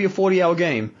supposed to be a 40-hour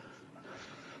game.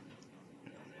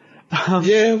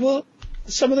 Yeah, well,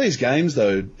 some of these games,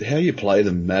 though, how you play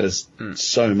them matters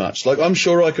so much. I'm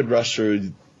sure I could rush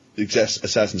through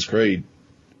Assassin's Creed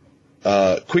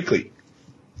quickly.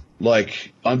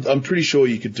 I'm pretty sure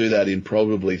you could do that in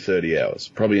probably 30 hours,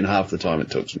 probably in half the time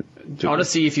it took me.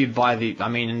 Odyssey, if you buy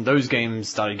those games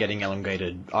started getting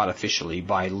elongated artificially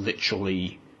by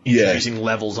literally introducing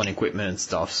levels on equipment and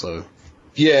stuff, so...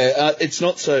 Yeah, it's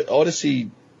not so...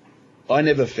 Odyssey, I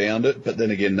never found it, but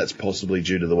then again, that's possibly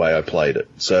due to the way I played it.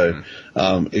 So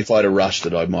if I'd have rushed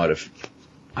it, I might have.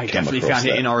 I definitely found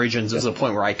it in Origins. There's a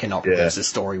point where I cannot progress the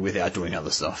story without doing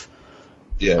other stuff.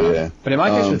 Yeah. But in my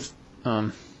case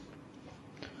with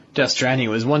Death Stranding, it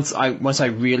was once I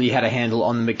really had a handle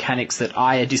on the mechanics that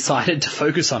I had decided to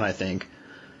focus on, I think.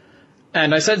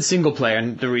 And I said single player,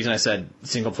 and the reason I said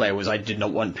single player was I did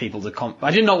not want people to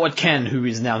I did not want Ken, who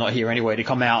is now not here anyway, to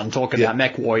come out and talk about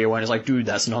Mech Warrior when it's like, dude,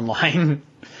 that's an online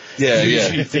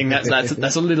thing.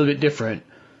 That's a little bit different.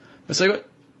 But so I got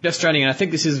Death Stranding, and I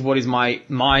think this is what is my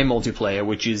multiplayer,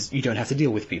 which is you don't have to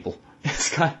deal with people.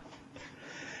 It's kind of,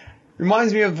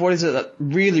 reminds me of, what is it, that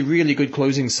really, really good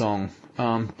closing song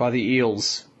by the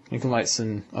Eels, Nicolaites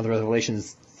and Other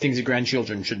Revelations, Things Your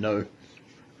Grandchildren Should Know.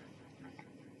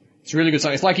 It's a really good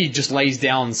song. It's like he just lays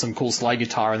down some cool slide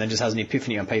guitar and then just has an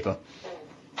epiphany on paper.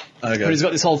 Okay. But he's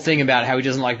got this whole thing about how he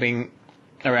doesn't like being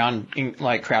around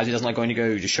like crowds. He doesn't like going to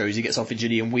go to shows. He gets all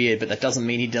fidgety and weird, but that doesn't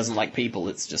mean he doesn't like people.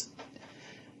 It's just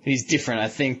he's different. I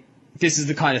think this is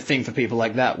the kind of thing for people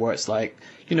like that where it's like,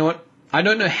 you know what? I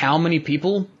don't know how many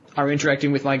people are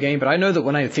interacting with my game, but I know that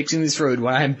when I'm fixing this road,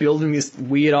 when I'm building this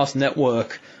weird-ass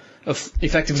network of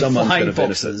effectively flying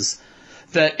foxes,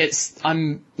 that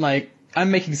I'm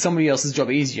making somebody else's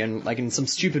job easier, and like in some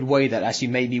stupid way that actually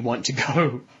made me want to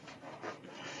go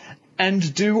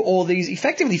and do all these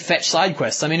effectively fetch side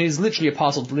quests. I mean, it's literally a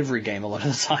parcel delivery game a lot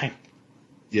of the time.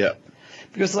 Yeah.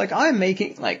 Because like I'm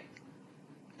making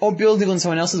or building on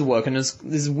someone else's work, and there's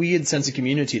this weird sense of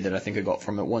community that I think I got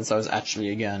from it once I was actually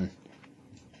again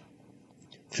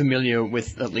familiar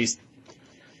with, at least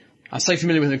I say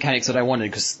familiar with the mechanics that I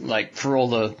wanted, because like for all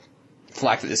the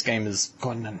flack that this game has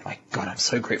gotten, and my god, I'm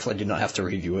so grateful I did not have to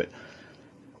review it,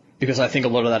 because I think a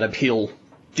lot of that appeal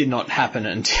did not happen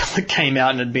until it came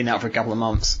out and had been out for a couple of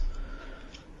months.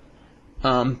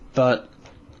 But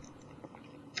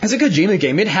as a Kojima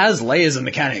game, it has layers of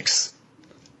mechanics.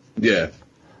 Yeah.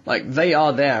 Like, they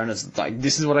are there, and it's like,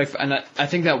 this is what I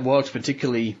think that works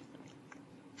particularly,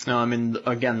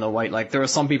 again, the way, like, there are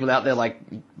some people out there, like,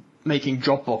 making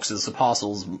drop boxes for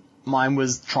parcels. Mine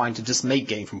was trying to just make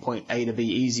game from point A to B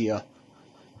easier.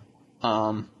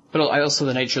 But I also,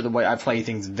 the nature of the way I play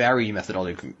things very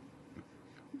methodologically.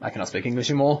 I cannot speak English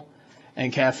anymore.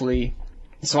 And carefully.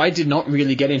 So I did not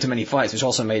really get into many fights, which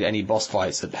also made any boss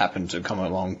fights that happened to come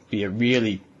along be a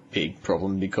really big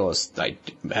problem, because I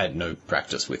had no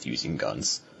practice with using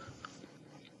guns.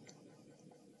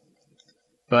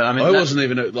 But I mean,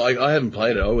 I haven't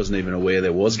played it. I wasn't even aware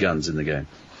there was guns in the game.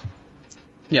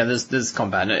 Yeah, there's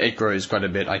combat, and it grows quite a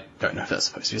bit. I don't know if that's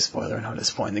supposed to be a spoiler or not at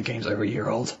this point. The game's over a year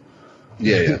old.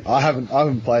 Yeah. I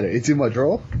haven't played it. It's in my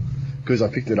drawer because I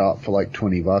picked it up for like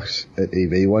 $20 at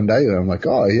EV one day, and I'm like,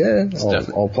 oh yeah,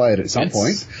 I'll play it at some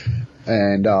point.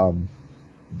 And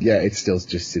it's still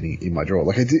just sitting in my drawer.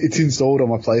 Like it's installed on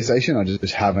my PlayStation. I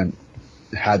just haven't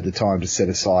had the time to set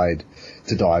aside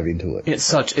to dive into it. It's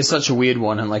such a weird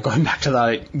one, and like going back to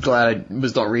that, I'm glad I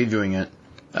was not reviewing it.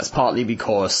 That's partly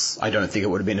because I don't think it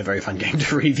would have been a very fun game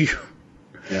to review.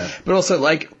 Yeah. But also,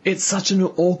 like, it's such an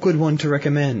awkward one to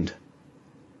recommend.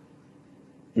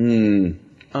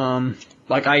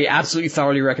 Like, I absolutely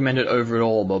thoroughly recommend it over it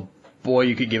all, but boy,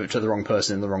 you could give it to the wrong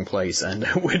person in the wrong place, and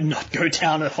it would not go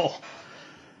down at all.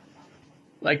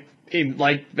 Like,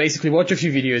 basically watch a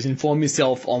few videos, inform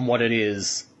yourself on what it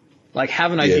is. Like,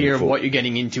 have an idea of what you're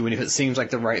getting into, and if it seems like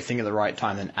the right thing at the right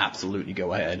time, then absolutely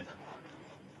go ahead.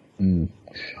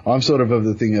 I'm sort of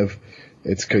the thing of,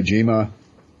 it's Kojima,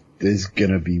 there's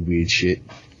gonna be weird shit.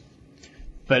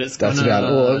 But it's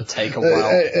gonna take a while.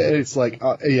 It's like,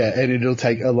 and it'll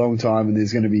take a long time, and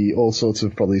there's gonna be all sorts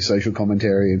of probably social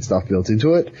commentary and stuff built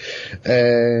into it.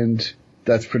 And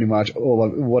that's pretty much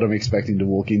what I'm expecting to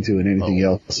walk into, and anything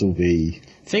else will be...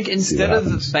 I think instead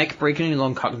of back-breaking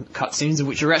long cutscenes,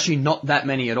 which are actually not that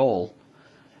many at all,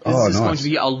 there's going to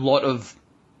be a lot of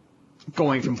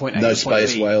going from point A to point B. No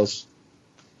space whales.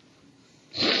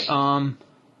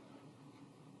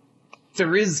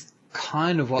 There is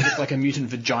kind of what looks like a mutant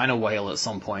vagina whale at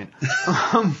some point.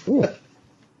 Well,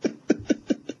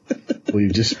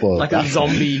 you've just spoiled like that. A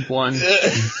zombie one.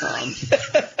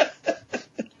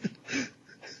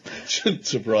 Shouldn't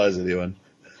surprise anyone.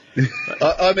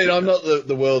 I mean, I'm not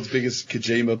the world's biggest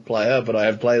Kojima player, but I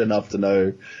have played enough to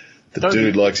know the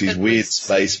dude likes his weird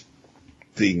space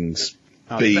things.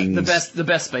 Beings. The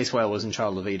best space whale was in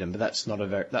Child of Eden, but that's not a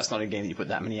game that you put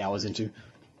that many hours into.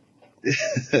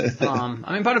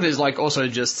 I mean, part of it is like also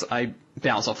just I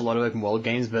bounce off a lot of open world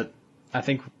games, but I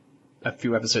think a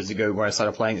few episodes ago where I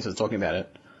started playing this, I was talking about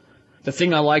it. The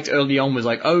thing I liked early on was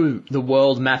like, oh, the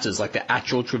world matters, like the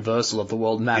actual traversal of the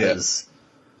world matters.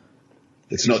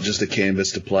 It's not just a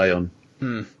canvas to play on.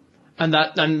 And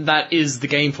that is the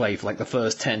gameplay for like the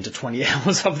first 10 to 20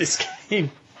 hours of this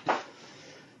game.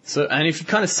 So, and if you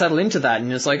kind of settle into that,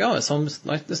 and it's like, oh, it's almost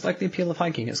like the appeal of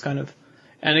hiking. It's kind of,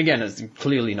 and again, it's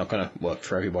clearly not going to work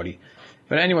for everybody.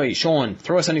 But anyway, Sean,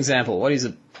 throw us an example. What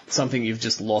is something you've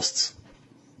just lost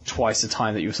twice the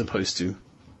time that you were supposed to?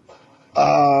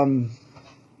 Oh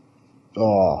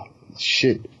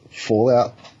shit!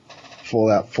 Fallout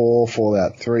 4,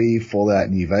 Fallout 3, Fallout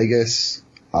New Vegas.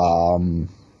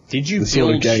 Did you build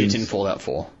sort of shit in Fallout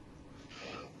 4?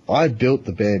 I built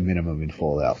the bare minimum in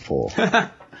Fallout 4.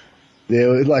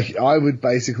 I would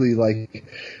basically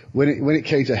when it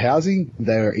came to housing,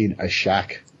 they were in a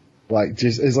shack. Like,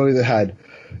 just as long as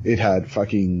it had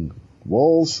fucking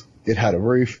walls, it had a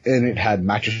roof, and it had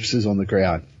mattresses on the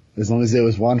ground. As long as there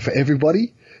was one for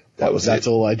everybody, that's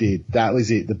all I did. That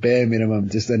was it. The bare minimum,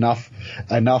 just enough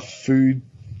food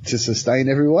to sustain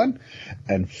everyone,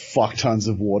 and fuck tons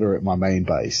of water at my main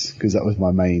base, because that was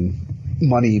my main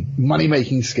money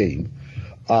making scheme.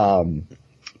 But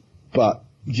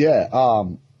yeah,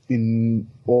 in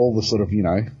all the sort of,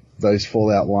 those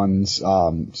Fallout ones,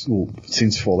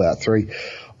 since Fallout 3,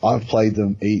 I've played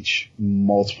them each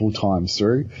multiple times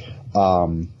through,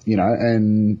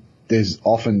 and there's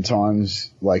often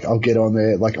times, I'll get on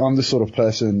there, I'm the sort of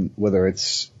person, whether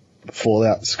it's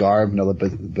Fallout, Skyrim, another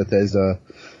Bethesda,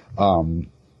 line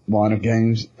of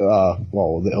games,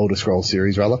 the Elder Scrolls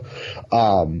series rather,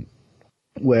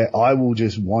 where I will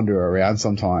just wander around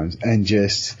sometimes and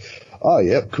just, oh,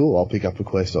 yep, cool, I'll pick up a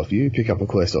quest off you, pick up a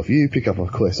quest off you, pick up a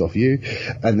quest off you,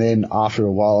 and then after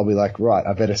a while I'll be like, right,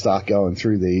 I better start going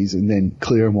through these and then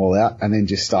clear them all out and then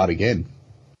just start again.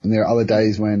 And there are other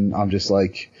days when I'm just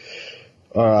like,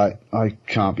 alright, I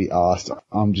can't be asked,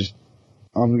 I'm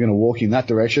going to walk in that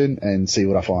direction and see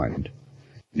what I find.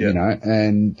 Yep.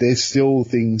 And there's still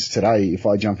things today, if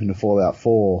I jump into Fallout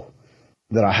 4,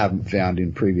 that I haven't found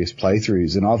in previous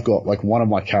playthroughs. And I've got, one of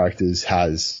my characters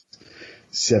has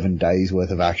 7 days worth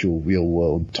of actual real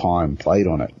world time played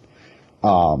on it.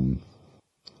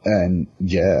 And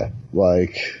yeah,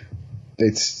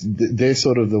 they're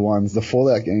sort of the ones, the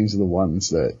Fallout games are the ones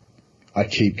that I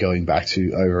keep going back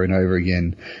to over and over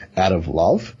again out of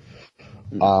love.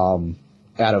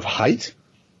 Out of hate,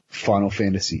 Final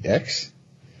Fantasy X.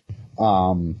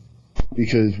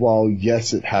 Because while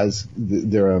yes, it has,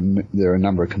 there are a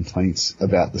number of complaints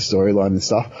about the storyline and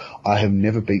stuff, I have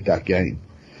never beat that game.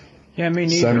 Yeah, me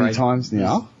neither. So many times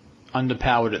now.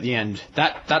 Underpowered at the end.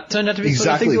 That turned out to be the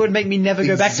sort of thing that would make me never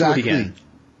go back to it again.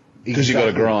 Because you got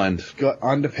to grind. Got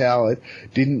underpowered,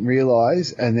 didn't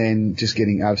realise, and then just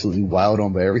getting absolutely wailed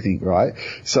on by everything, right?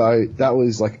 So that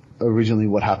was originally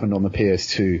what happened on the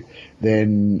PS2.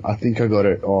 Then I think I got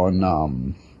it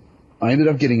on, I ended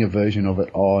up getting a version of it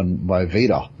on my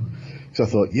Vita. So I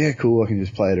thought, yeah, cool, I can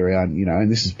just play it around,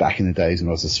 and this is back in the days when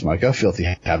I was a smoker. Filthy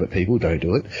habit, people, don't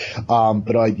do it.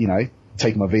 But I,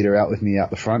 take my Vita out with me out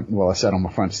the front while I sat on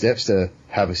my front steps to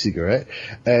have a cigarette,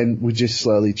 and would just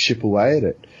slowly chip away at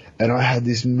it. And I had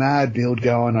this mad build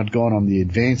going. I'd gone on the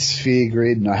advanced sphere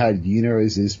grid, and I had Yuna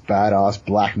as this badass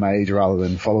black mage rather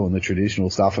than following the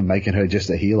traditional stuff and making her just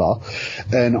a healer.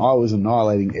 And I was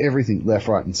annihilating everything left,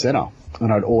 right, and center.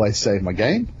 And I'd always save my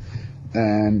game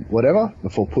and whatever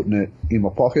before putting it in my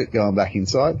pocket, going back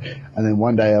inside. And then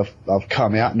one day I've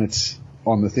come out and it's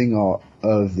on the thing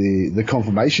of the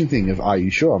confirmation thing of, are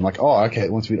you sure? I'm like, oh, okay,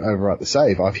 it wants me to overwrite the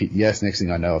save. I've hit yes. Next thing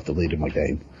I know, I've deleted my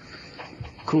game.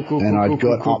 Cool. And I'd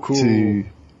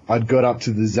got up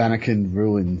to the Xanakin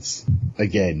ruins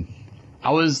again.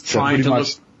 I was trying to look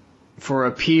for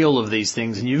appeal of these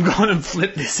things, and you've gone and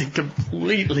flipped this in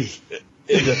completely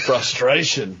into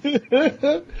frustration.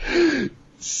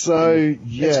 So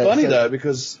yeah, it's funny though,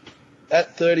 because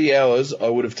at 30 hours, I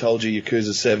would have told you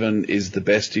Yakuza 7 is the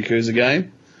best Yakuza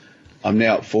game. I'm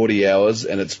now at 40 hours,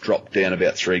 and it's dropped down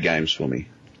about 3 games for me.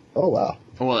 Oh wow!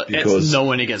 Well, it's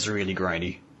when it gets really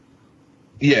grindy.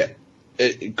 Yeah,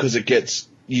 because it gets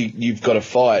you've got to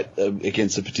fight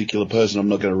against a particular person. I'm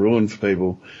not going to ruin for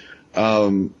people,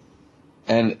 and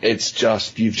it's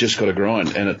just you've just got to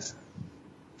grind, and it's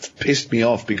pissed me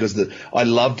off because I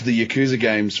loved the Yakuza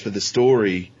games for the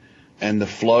story and the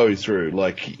flow through.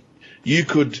 You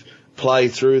could play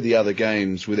through the other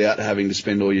games without having to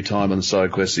spend all your time on the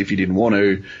side quests. If you didn't want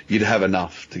to, you'd have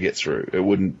enough to get through. It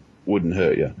wouldn't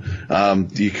hurt you.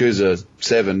 The Yakuza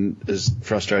 7 has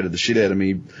frustrated the shit out of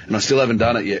me, and I still haven't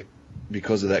done it yet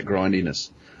because of that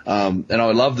grindiness. And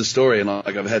I love the story, and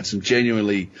I've had some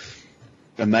genuinely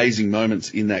amazing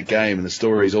moments in that game, and the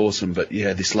story is awesome. But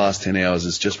yeah, this last 10 hours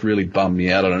has just really bummed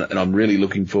me out on it, and I'm really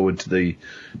looking forward to the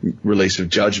release of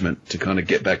Judgment to kind of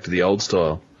get back to the old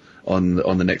style. on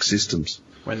the next systems.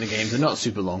 When the games are not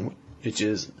super long, which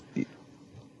is...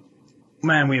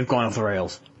 Man, we have gone off the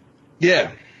rails.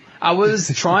 Yeah. I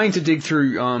was trying to dig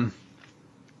through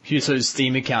Huso's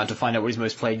Steam account to find out what his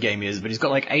most played game is, but he's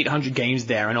got like 800 games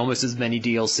there and almost as many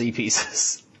DLC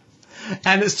pieces.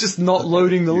 And it's just not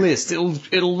loading the list.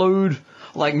 It'll load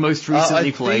like most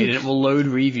recently played, and it will load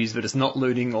reviews, but it's not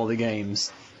loading all the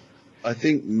games. I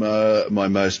think my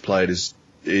most played is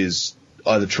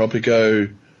either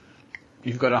Tropico.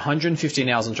 You've got 115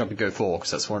 hours on Tropico 4, because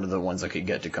that's one of the ones I could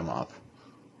get to come up.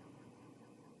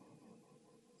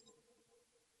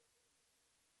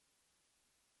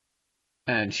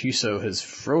 And Huso has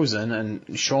frozen,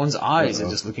 and Sean's eyes are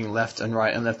just looking left and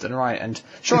right and left and right. And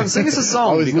Sean, sing us a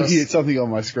song. I was looking at something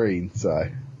on my screen, so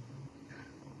I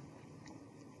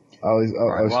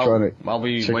was trying to. While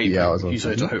we check wait the for hours on Huso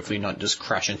to something. hopefully not just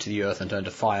crash into the earth and turn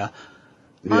to fire,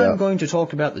 Yeah. I'm going to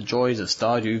talk about the joys of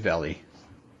Stardew Valley.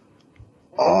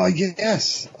 Oh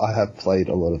yes, I have played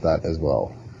a lot of that as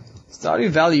well. Stardew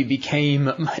Valley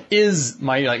is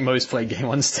my like most played game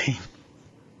on Steam.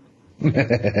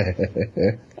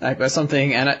 Like or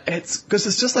something, and it's because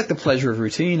it's just like the pleasure of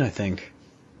routine. I think.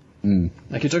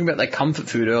 Like you're talking about like comfort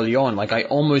food early on. Like I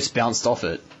almost bounced off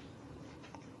it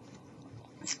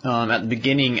at the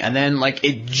beginning, and then like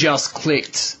it just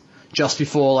clicked just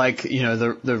before like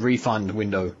the refund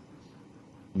window.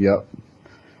 Yep.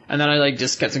 And then I like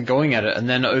just kept on going at it, and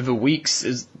then over weeks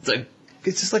it's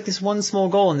just like this one small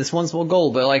goal and this one small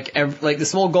goal, but like the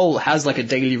small goal has like a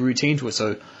daily routine to it.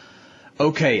 So,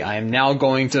 okay, I am now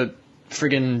going to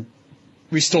friggin'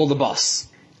 restore the bus.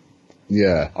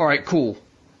 Yeah. All right, cool.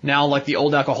 Now, like the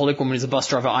old alcoholic woman is a bus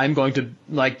driver, I'm going to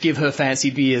like give her fancy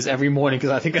beers every morning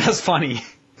because I think that's funny.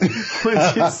 Which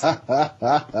is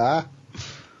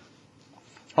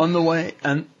on the way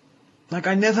and. Like,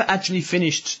 I never actually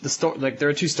finished the story. Like, there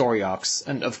are 2 story arcs,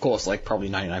 and of course, like, probably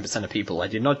 99% of people, I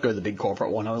did not go the big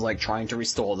corporate one. I was, like, trying to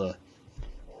restore the...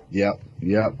 Yep.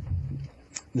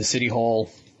 The city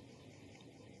hall.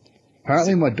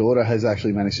 Apparently my daughter has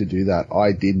actually managed to do that.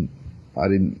 I didn't.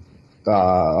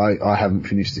 I haven't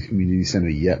finished the community center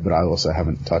yet, but I also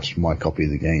haven't touched my copy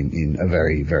of the game in a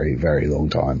very, very, very long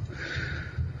time.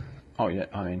 Oh, yeah,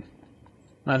 I mean...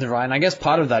 Neither have I, and I guess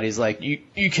part of that is, like,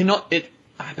 you cannot...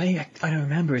 I don't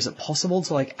remember. Is it possible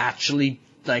to like actually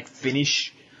like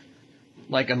finish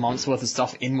like a month's worth of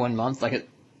stuff in 1 month? Like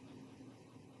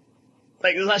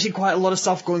there's actually quite a lot of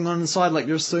stuff going on inside. Like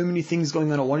there's so many things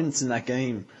going on at once in that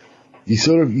game.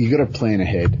 You got to plan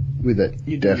ahead with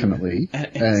it, definitely,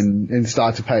 and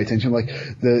start to pay attention. Like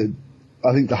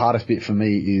I think the hardest bit for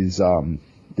me is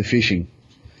the fishing.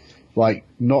 Like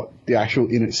not the actual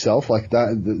in itself. Like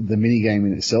that the mini game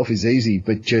in itself is easy,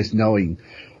 but just knowing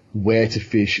where to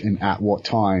fish and at what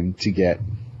time to get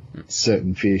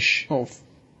certain fish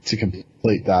to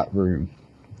complete that room.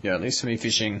 Yeah, at least for me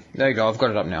fishing. There you go, I've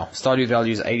got it up now. Stardew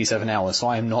Valley is 87 hours, so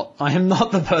I am not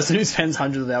the person who spends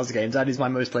hundreds of hours of games. That is my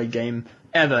most played game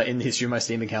ever in the history of my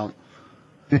Steam account.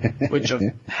 Which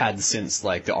I've had since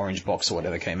like the Orange Box or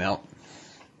whatever came out.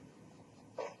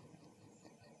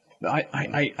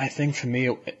 I think for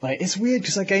me, like it's weird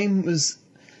because that game was...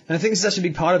 And I think this is actually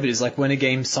a big part of it, is like when a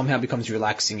game somehow becomes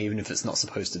relaxing even if it's not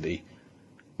supposed to be.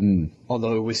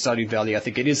 Although with Stardew Valley I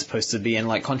think it is supposed to be, and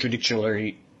like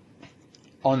contradictory,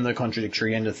 on the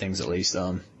contradictory end of things at least,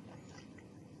 there's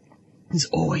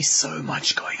always so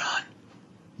much going on.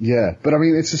 Yeah, but I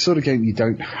mean it's the sort of game you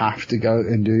don't have to go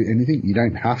and do anything. You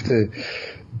don't have to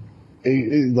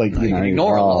like, no, you can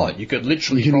ignore a lot. You could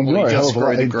literally probably just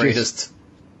grow the greatest...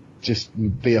 Just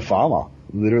be a farmer.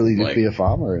 Literally just be a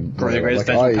farmer and grow the greatest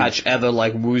vegetable patch ever,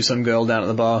 like woo some girl down at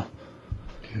the bar.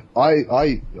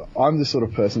 I'm the sort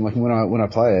of person, like when I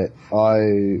play it,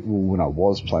 when I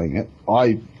was playing it,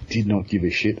 I did not give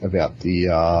a shit about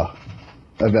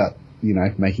about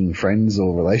making friends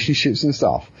or relationships and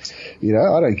stuff. I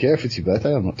don't care if it's your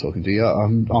birthday, I'm not talking to you.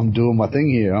 I'm doing my thing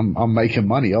here. I'm making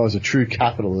money. I was a true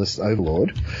capitalist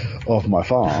overlord of my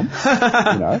farm.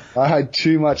 I had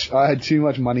too much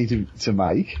money to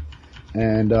make.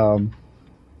 And,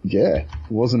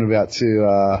 wasn't about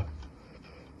to,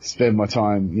 spend my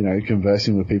time,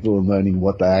 conversing with people and learning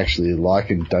what they actually like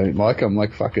and don't like. I'm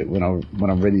like, fuck it. When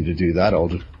I'm ready to do that, I'll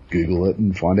just Google it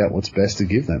and find out what's best to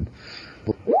give them.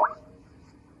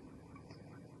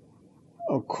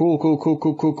 Oh, cool.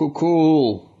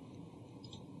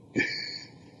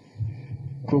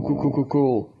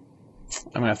 Cool.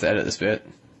 I'm gonna have to edit this bit.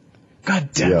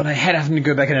 God damn it, I hate having to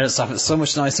go back and edit stuff. It's so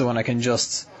much nicer when I can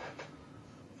just...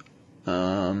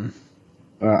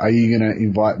 Are you going to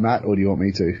invite Matt, or do you want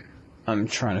me to? I'm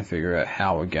trying to figure out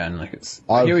how again. Like it's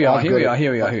Here we are.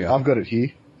 I've got it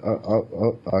here.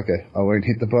 Okay, I won't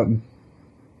hit the button.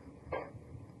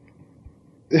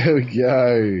 There we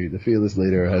go. The fearless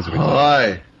leader has returned.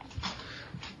 Hi.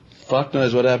 Fuck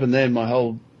knows what happened then. My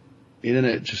whole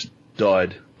internet just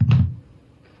died.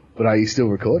 But are you still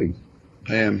recording?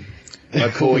 I am.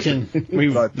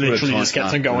 We've literally just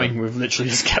kept on going. We've literally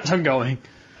just kept on going.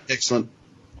 Excellent.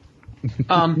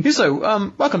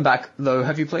 Welcome back, though.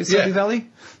 Have you played Stardew Valley?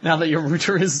 Now that your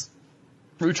router is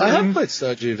router I in? have played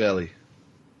Stardew Valley.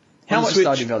 How much Switch.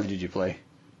 Stardew Valley did you play?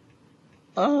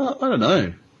 I don't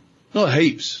know. Not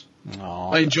heaps.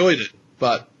 Oh, I enjoyed it,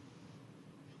 but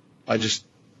I don't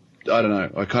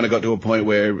know. I kind of got to a point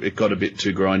where it got a bit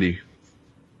too grindy.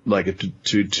 Like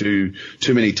too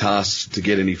many tasks to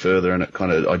get any further, and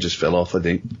I just fell off, I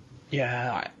think.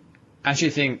 yeah. I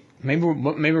actually think maybe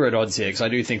we're at odds here, because I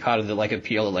do think part of the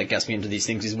appeal that gets me into these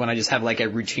things is when I just have a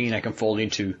routine I can fall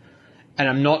into, and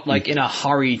I'm not in a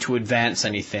hurry to advance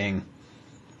anything.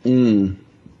 I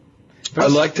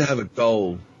like to have a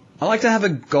goal. I like to have a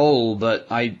goal, but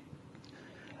I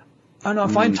don't know, I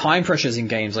find time pressures in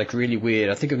games really weird.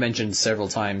 I think I've mentioned several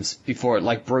times before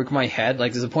it broke my head.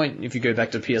 There's a point if you go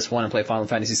back to PS1 and play Final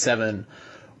Fantasy VII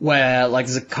where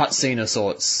there's a cutscene of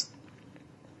sorts.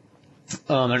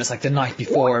 And it's the night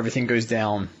before everything goes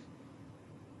down.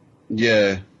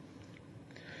 Yeah.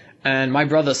 And my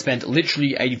brother spent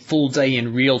literally a full day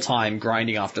in real time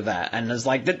grinding after that, and it's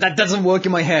that doesn't work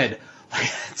in my head.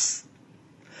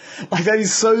 That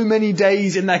is so many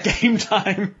days in that game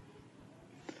time.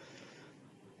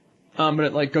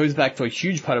 But it goes back to a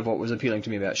huge part of what was appealing to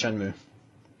me about Shenmue,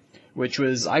 which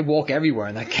was I walk everywhere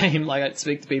in that game. I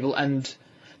speak to people, and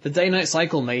the day-night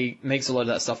cycle makes a lot of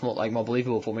that stuff more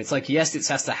believable for me. It's yes, it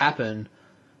has to happen,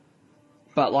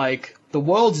 but the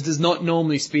world does not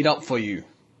normally speed up for you.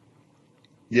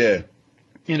 Yeah.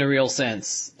 In a real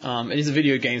sense. It is a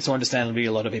video game, so understandably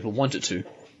a lot of people want it to.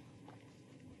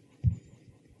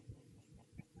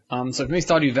 So for me,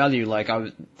 Stardew Valley,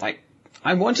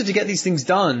 I wanted to get these things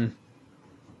done,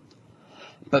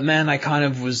 but man, I kind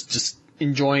of was just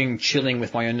enjoying chilling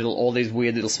with my own all these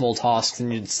weird little small tasks,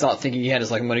 and you'd start thinking, I'm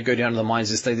going to go down to the mines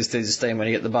this day, I'm going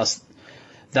to get the bus.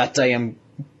 That day I'm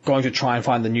going to try and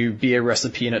find the new beer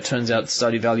recipe, and it turns out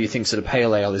Stardew Valley thinks that a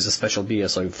pale ale is a special beer,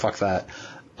 so fuck that.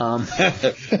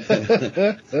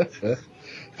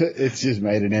 It's just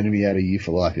made an enemy out of you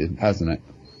for life, hasn't it?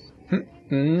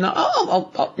 No,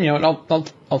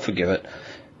 I'll forgive it,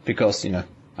 because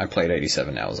I played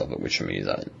 87 hours of it, which for me is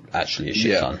actually a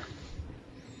shit ton.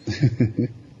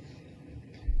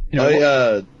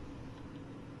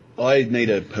 I need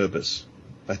a purpose,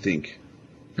 I think.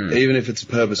 Even if it's a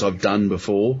purpose I've done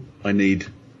before, I need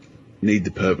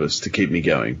the purpose to keep me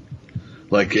going.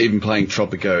 Even playing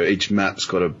Tropico, each map's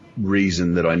got a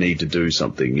reason that I need to do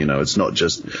something, it's not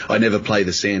just, I never play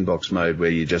the sandbox mode where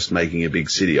you're just making a big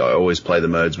city. I always play the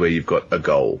modes where you've got a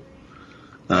goal.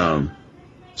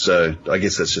 So I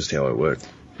guess that's just how I work.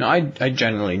 No, I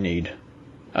generally need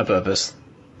a purpose.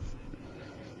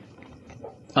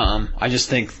 I just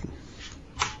think,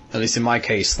 at least in my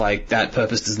case, that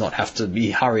purpose does not have to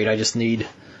be hurried. I just need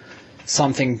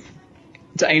something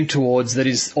to aim towards that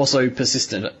is also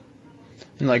persistent.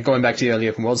 And going back to the early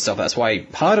open world stuff, that's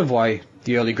part of why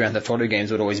the early Grand Theft Auto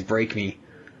games would always break me,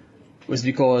 was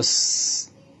because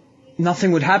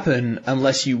nothing would happen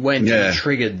unless you went and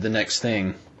triggered the next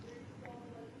thing.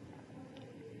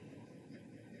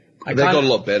 They got a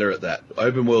lot better at that.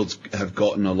 Open worlds have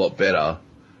gotten a lot better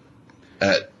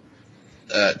at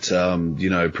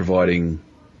providing,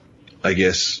 I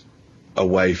guess, a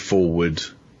way forward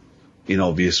in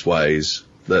obvious ways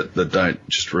that don't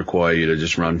just require you to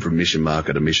just run from mission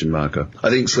marker to mission marker. I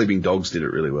think Sleeping Dogs did it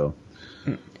really well.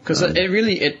 Because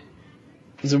it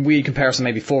was a weird comparison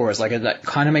made before. It's that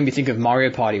kind of made me think of Mario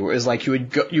Party, where it was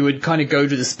you would kind of go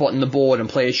to the spot in the board and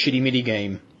play a shitty mini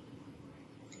game,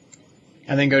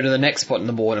 and then go to the next spot in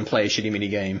the board and play a shitty mini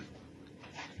game.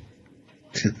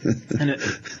 And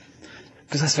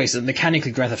because let's face it,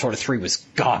 mechanically Grand Theft Auto 3 was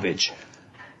garbage.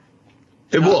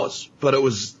 It was, but it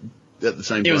was at the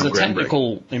same time. It was a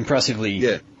technical,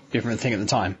 impressively different thing at the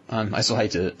time. I still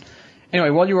hated it. Anyway,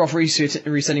 while you were off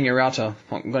resetting your router,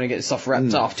 I'm going to get this stuff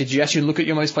wrapped up. Did you actually look at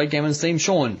your most played game on Steam?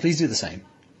 Sean, please do the same.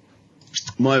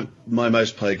 My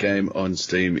most played game on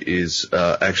Steam is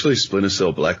actually Splinter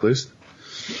Cell Blacklist.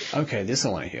 Okay, this I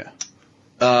want to hear.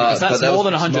 Because that's more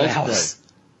than 100 hours.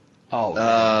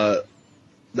 Oh.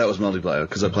 That was multiplayer,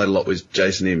 because I played a lot with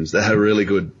Jason Imms. They had a really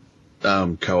good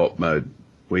co-op mode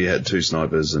where you had two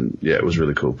snipers, and it was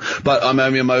really cool. But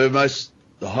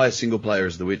the highest single player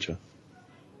is The Witcher.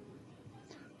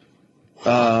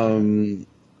 And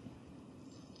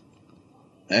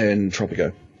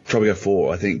Tropico. Tropico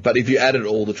 4, I think. But if you added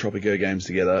all the Tropico games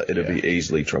together, it'd be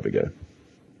easily Tropico.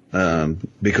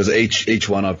 Because each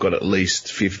one I've got at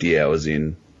least 50 hours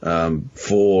in.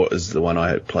 4 is the one I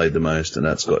had played the most, and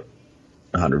that's got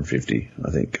 150,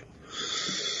 I think.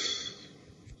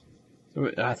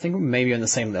 I think maybe on the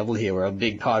same level here, where a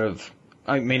big part of...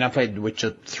 I mean, I played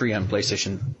Witcher 3 on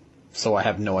PlayStation, so I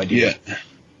have no idea. Yeah.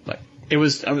 Like, it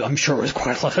was... I'm sure it was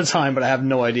quite a lot of time, but I have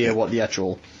no idea what the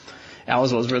actual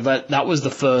hours was. That was the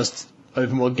first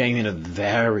open world game in a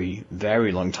very,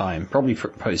 very long time. Probably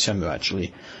post-Shenmue,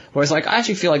 actually. Whereas, like, I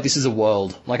actually feel like this is a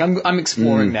world. Like, I'm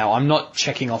exploring now. I'm not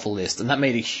checking off a list, and that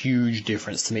made a huge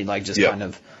difference to me. Like, just kind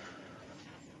of...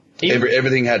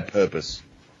 Everything had purpose.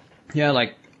 Yeah,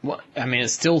 like... I mean,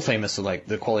 it's still famous for, like,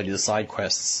 the quality of the side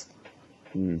quests.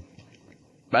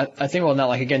 But I think, well, now,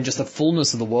 like, again, just the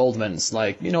fullness of the world meant,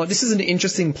 like, you know, this is an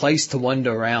interesting place to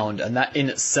wander around, and that in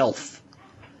itself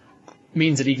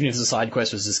means that even if the side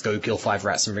quest was just go kill 5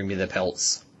 rats and bring me their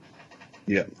pelts.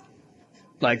 Yeah.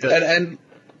 Like, and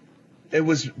it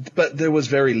was, but there was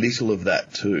very little of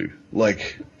that, too.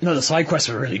 Like... No, the side quests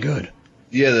were really good.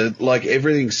 Yeah, like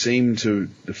everything seemed to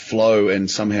flow and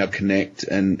somehow connect.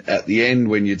 And at the end,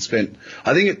 when you'd spent,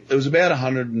 I think it was about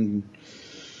 100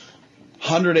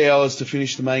 hours to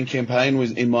finish the main campaign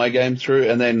was in my game through,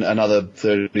 and then another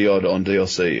 30 odd on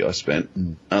DLC I spent,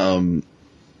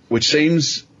 which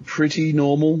seems pretty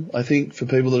normal, I think, for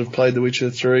people that have played The Witcher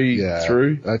 3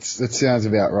 through. That sounds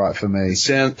about right for me. It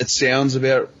sounds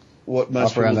about what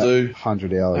most people do.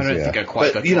 100 hours. I don't think I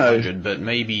quite got to 100, but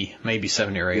maybe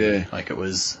 70 or 80. Yeah. Like, it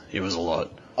was a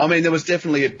lot. I mean, there was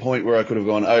definitely a point where I could have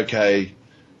gone, okay,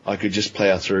 I could just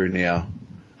plow through now.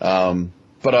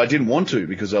 But I didn't want to,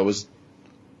 because I was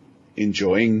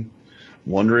enjoying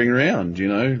wandering around, you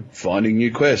know, finding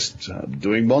new quests,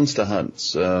 doing monster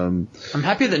hunts. I'm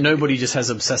happy that nobody just has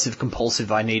obsessive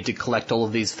compulsive, I need to collect all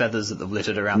of these feathers that they've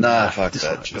littered around. Fuck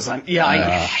that shit.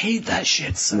 I hate that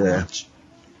shit so much.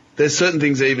 There's certain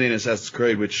things even in Assassin's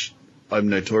Creed which I'm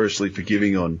notoriously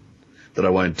forgiving on that I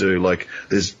won't do. Like,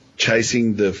 there's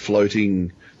chasing the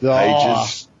floating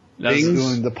pages things.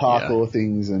 Doing the parkour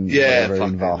things and whatever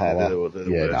in Valhalla. They're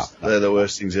the worst. They're the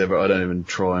worst things ever. I don't even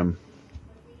try them.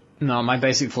 No, my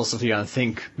basic philosophy, I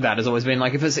think, that has always been,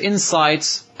 like, if it's in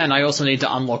sight, and I also need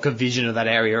to unlock a vision of that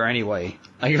area anyway.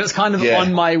 Like, if it's kind of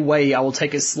on my way, I will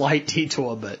take a slight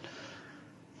detour, but...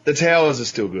 The towers are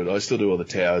still good. I still do all the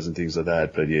towers and things like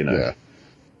that, but, you know,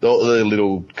 all the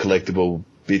little collectible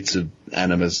bits of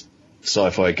animus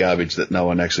sci-fi garbage that no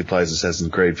one actually plays Assassin's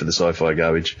Creed for the sci-fi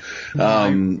garbage. I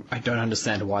don't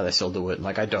understand why they still do it.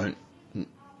 Like, I don't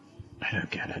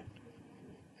get it.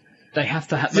 They have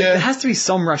to have... there has to be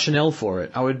some rationale for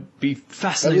it. I would be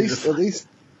fascinated.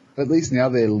 At least now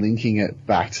they're linking it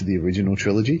back to the original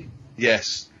trilogy.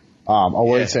 Yes. I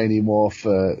won't say any more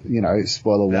for, you know,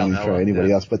 spoiler warning for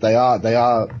anybody else, but they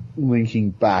are linking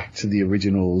back to the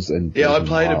originals and... Yeah, I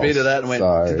played a bit of that and went,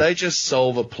 did they just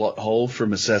solve a plot hole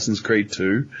from Assassin's Creed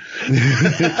 2?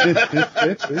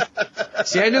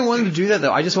 See, I didn't want them to do that,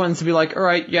 though. I just wanted to be like,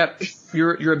 alright, yep,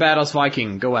 you're a badass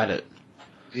Viking, go at it.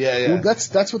 Yeah. Well,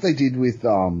 that's what they did with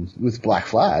Black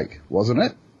Flag, wasn't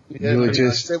it? Yeah,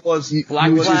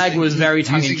 Black Flag was very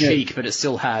tongue-in-cheek, but it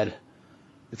still had...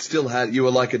 you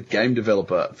were like a game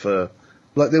developer for...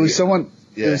 Like, there was someone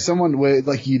where,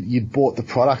 like, you'd bought the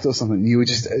product or something, you were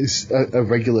just a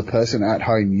regular person at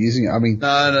home using it. I mean...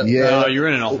 No, you're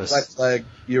in an office. Black Flag,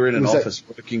 you're in an office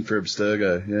working for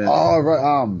Abstergo, yeah. Oh,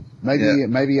 right,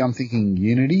 maybe I'm thinking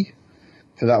Unity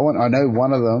for that one. I know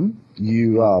one of them,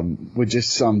 you, were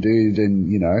just some dude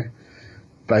and, you know,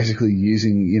 basically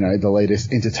using, you know, the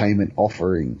latest entertainment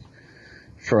offering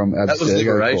from Abstergo. That was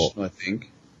Liberation, I think.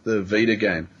 The Vita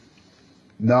game.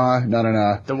 No.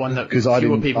 The one that because I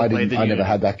never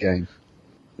had that game.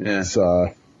 Yeah.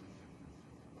 So,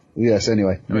 yes.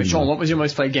 Anyway. Sean, what was your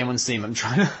most played game on Steam? I'm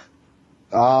trying to.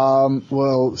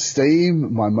 Well,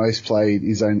 Steam, my most played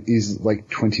is like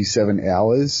 27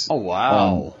 hours. Oh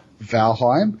wow.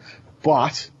 Valheim,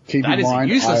 but keep in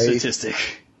mind that is a useless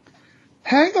statistic.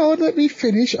 Hang on, let me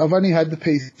finish. I've only had the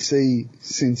PC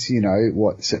since, you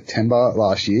know, September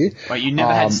last year. Wait, you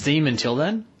never had Steam until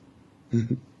then?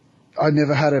 I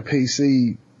never had a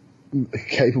PC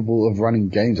capable of running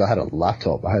games. I had a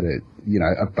laptop. I had a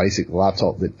basic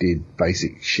laptop that did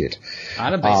basic shit. I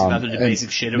had a basic laptop that did basic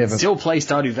shit. It would still play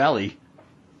Stardew Valley.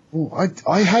 Well,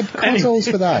 I had consoles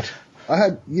for that. I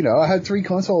had 3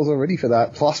 consoles already for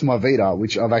that, plus my Vita,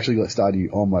 which I've actually got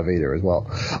Stardew on my Vita as well.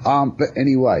 But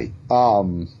anyway,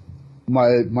 the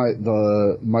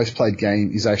most played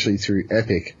game is actually through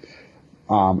Epic,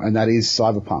 and that is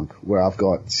Cyberpunk, where I've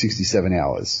got 67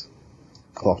 hours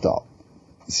clocked up.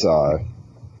 So,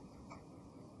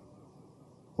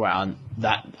 Wow,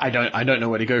 that I don't know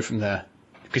where to go from there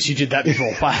because you did that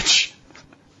before patch.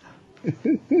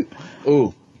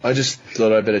 Oh, I just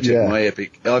thought I'd better check my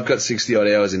Epic. I've got 60 odd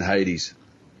hours in Hades.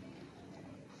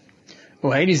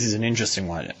 Well, Hades is an interesting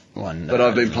one. But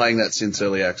I've been playing that since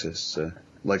early access, so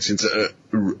since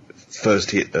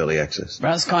first hit early access.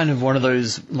 That's kind of one of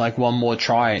those one more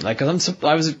try. I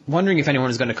was wondering if anyone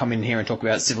is going to come in here and talk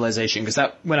about Civilization, because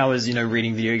that when I was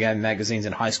reading video game magazines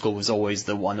in high school was always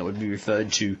the one that would be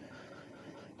referred to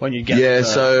when you get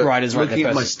the writers write looking their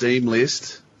at my posts. Steam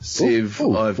list, Civ,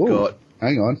 I've got.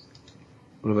 Hang on.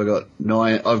 What have I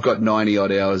got? I've got 90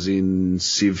 odd hours in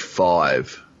Civ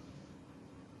 5.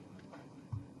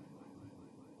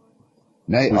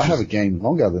 Nate, I have a game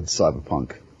longer than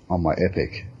Cyberpunk on my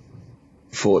Epic.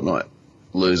 Fortnite.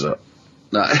 Loser.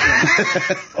 No.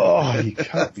 Oh, you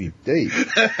can't be deep.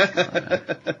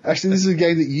 Actually, this is a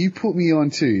game that you put me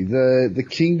onto. The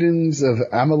Kingdoms of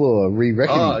Amalur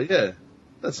Re-Reckoning. Oh, yeah.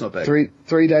 That's not bad.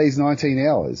 3 days, 19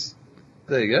 hours.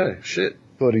 There you go. Shit.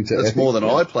 According to That's Epic. more than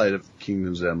I played of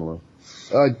Kingdoms of Amalur.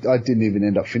 I didn't even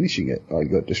end up finishing it. I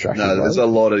got distracted. No, by there's it. a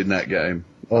lot in that game.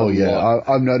 Oh, yeah.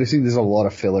 I'm noticing there's a lot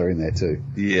of filler in there, too.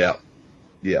 Yeah.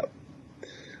 Yeah.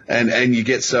 And you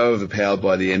get so overpowered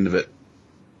by the end of it.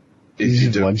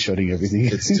 You're just one-shotting everything.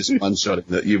 It's just one-shotting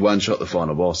that you one-shot the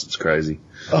final boss. It's crazy.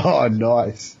 Oh,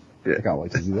 nice. Yeah. I can't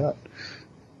wait to do that.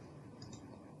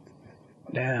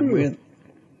 Damn, weird.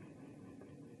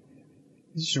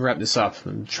 Just to wrap this up,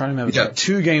 I'm trying to remember. Yeah.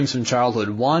 2 games from childhood.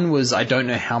 One was I don't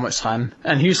know how much time.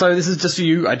 And Hugo, this is just for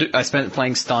you. I spent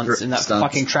playing stunts in that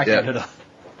fucking track editor.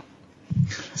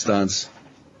 Stunts.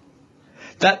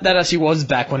 That actually was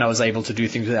back when I was able to do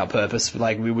things without purpose.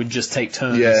 We would just take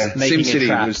turns making a SimCity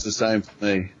track. was the same for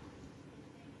me.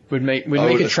 We'd make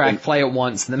a track, play it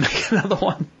once, and then make another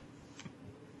one.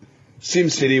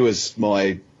 SimCity was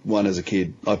my one as a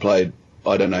kid. I played,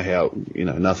 I don't know how,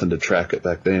 nothing to track it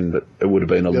back then, but it would have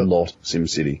been a lot of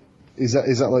SimCity. Is that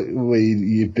like where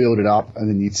you build it up and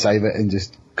then you'd save it and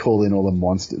just call in all the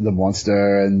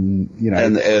monster and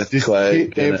and the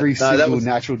earthquake, just hit every single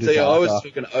natural disaster. See, I was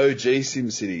talking OG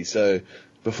SimCity, so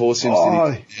before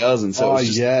SimCity 2000, so it was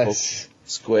just yes.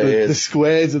 squares. The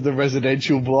squares of the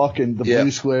residential block and the blue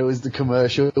square was the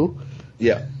commercial.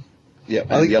 Yeah. Yeah.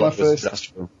 I think yellow my was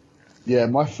industrial. Yeah,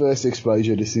 my first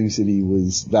exposure to SimCity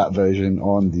was that version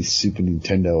on the Super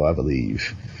Nintendo, I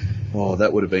believe. Oh,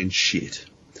 that would have been shit.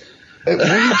 It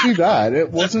wasn't too bad. It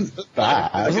wasn't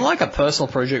bad. It wasn't like a personal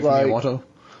project from Iwato.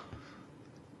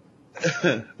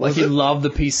 He loved the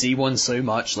PC one so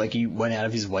much, he went out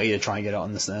of his way to try and get it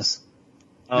on the SNES.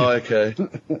 Oh, okay.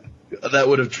 That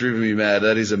would have driven me mad.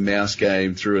 That is a mouse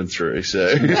game through and through, so.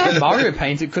 Yeah, Mario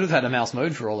Paint, it could have had a mouse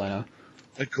mode for all I know.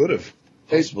 It could have.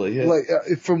 Possibly,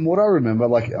 yeah. From what I remember,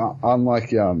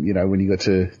 unlike, when you got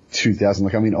to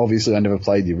 2000, obviously I never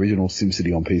played the original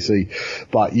SimCity on PC,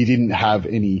 but you didn't have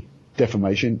any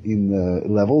deformation in the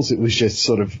levels. It was just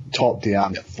sort of top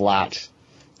down, flat,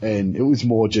 and it was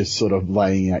more just sort of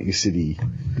laying out your city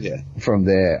from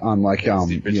there, unlike,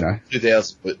 2000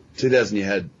 you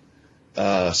had,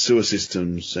 sewer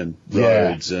systems and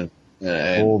roads and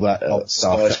all that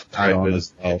stuff.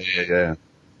 Yeah.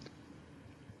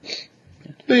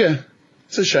 But yeah,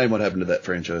 it's a shame what happened to that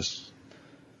franchise.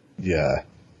 Yeah.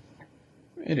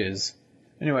 It is.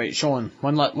 Anyway, Sean,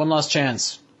 one last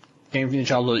chance. Game from your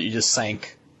childhood that you just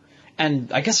sank.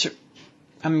 And I guess,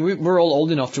 we're all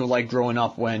old enough to have growing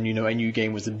up when, a new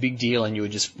game was a big deal and you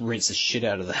would just rinse the shit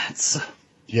out of that. So.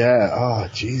 Yeah, oh,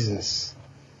 Jesus.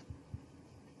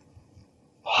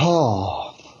 Oh.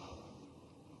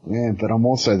 Man, but I'm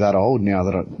also that old now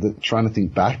that trying to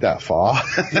think back that far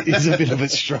is a bit of a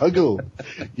struggle,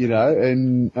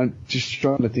 and I'm just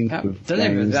trying to think of don't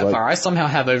even that far. I somehow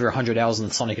have over 100 hours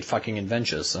in Sonic at fucking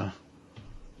Adventure, so.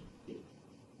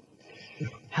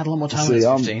 Had a lot more time when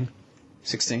I was 15.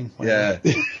 16. Yeah.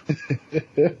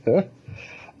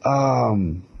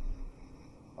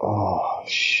 Oh,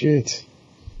 shit.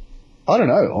 I don't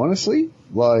know, honestly.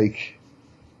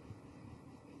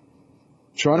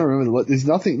 Trying to remember, there's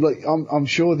nothing, I'm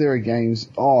sure there are games,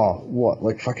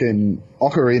 fucking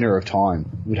Ocarina of Time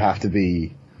would have to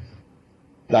be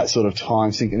that sort of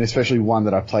time sink, and especially one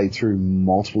that I played through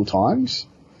multiple times.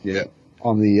 Yeah.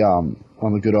 On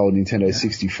the good old Nintendo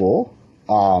 64.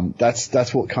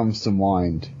 That's what comes to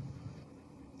mind.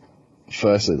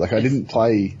 Firstly, I didn't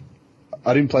play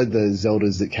the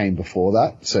Zeldas that came before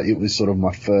that, so it was sort of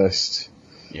my first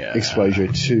exposure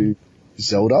to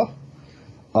Zelda.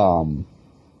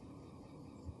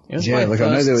 It was my first I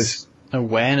know there was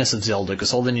awareness of Zelda,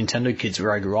 because all the Nintendo kids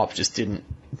where I grew up just didn't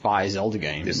buy Zelda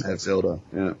games. Didn't have Zelda,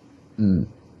 yeah.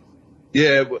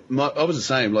 Yeah, I was the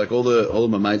same. Like all of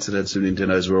my mates that had Super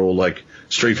Nintendos were all like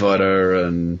Street Fighter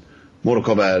and Mortal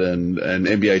Kombat and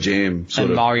NBA Jam sort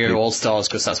and of. Mario All Stars,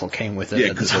 because that's what came with it. Yeah, at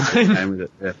the because that's time. what came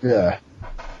with it. Yeah.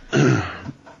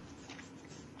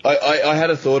 I had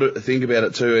a think about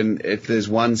it too, and if there's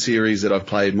one series that I've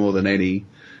played more than any,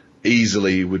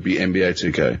 easily would be NBA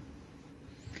 2K.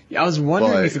 Yeah, I was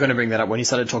wondering if you're going to bring that up when you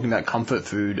started talking about comfort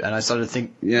food, and I started to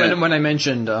think when I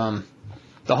mentioned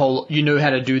the whole you know how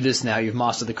to do this now, you've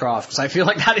mastered the craft, because I feel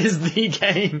like that is the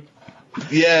game.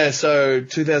 Yeah, so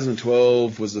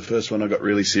 2012 was the first one I got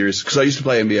really serious, because I used to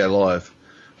play NBA Live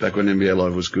back when NBA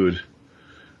Live was good.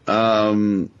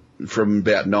 From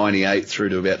about 98 through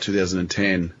to about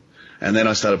 2010, and then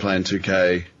I started playing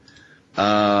 2K.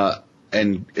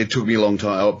 And it took me a long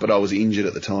time, but I was injured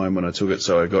at the time when I took it,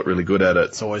 so I got really good at it.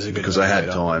 It's always a good because I had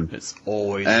time. It's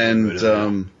always and a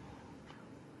good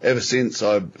ever since,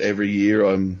 every year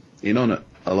I'm in on it.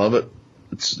 I love it.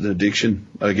 It's an addiction.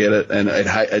 I get it,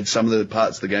 and some of the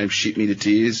parts of the game shit me to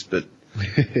tears. But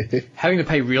having to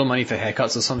pay real money for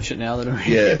haircuts or some shit now that I'm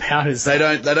reading about is they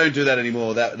don't do that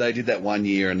anymore. They did that one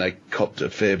year and they copped a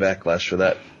fair backlash for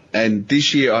that. And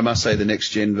this year, I must say, the next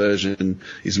gen version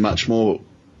is much more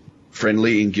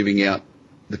friendly in giving out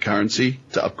the currency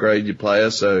to upgrade your player,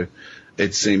 so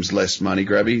it seems less money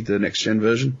grabby, the next gen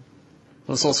version.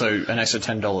 Well, it's also an extra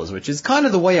 $10, which is kind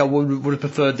of the way I would have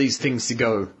preferred these things to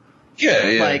go.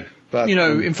 Yeah. But,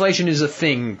 inflation is a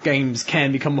thing. Games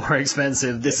can become more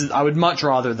expensive. I would much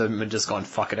rather them have just gone,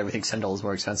 fuck it, everything's $10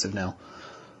 more expensive now.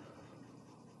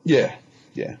 Yeah.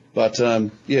 But,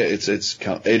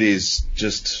 it is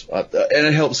just, and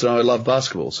it helps that I love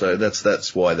basketball, so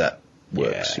that's why that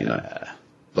works,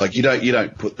 Like you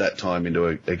don't put that time into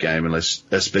a game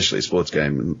especially a sports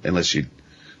game, unless you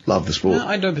love the sport. No,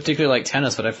 I don't particularly like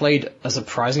tennis, but I played a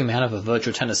surprising amount of a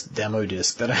virtual tennis demo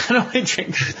disc that I had on my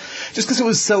drink, just because it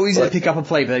was so easy to pick up and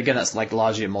play. But again, that's like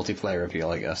largely a multiplayer appeal,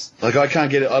 I guess. Like I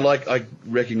can't get it. I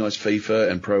recognise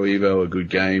FIFA and Pro Evo are good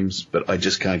games, but I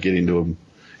just can't get into them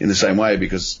in the same way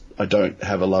because I don't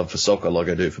have a love for soccer like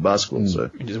I do for basketball. So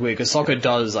which is weird because soccer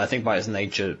does, I think, by its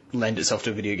nature, lend itself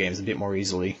to video games a bit more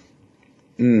easily.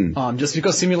 Just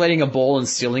because simulating a ball and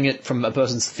stealing it from a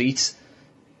person's feet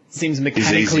seems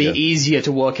mechanically easier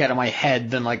to work out in my head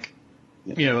than a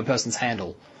person's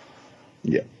handle.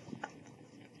 Yeah.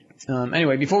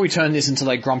 Anyway, before we turn this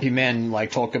into grumpy men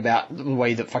talk about the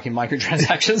way that fucking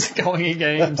microtransactions are going in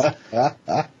games,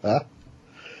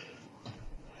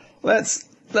 let's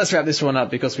wrap this one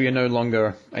up because we are no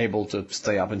longer able to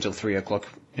stay up until 3 o'clock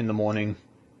in the morning,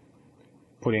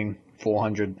 putting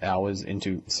 400 hours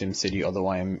into SimCity,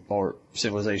 or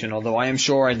Civilization, although I am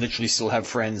sure I literally still have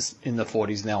friends in the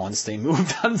 40s now on Steam who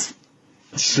have done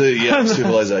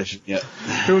Civilization, yeah.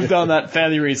 who have done that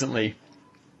fairly recently.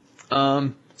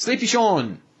 Sleepy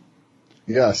Sean.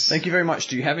 Yes. Thank you very much.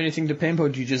 Do you have anything to pimp, or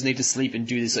do you just need to sleep and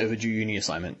do this overdue uni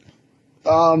assignment?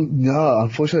 No,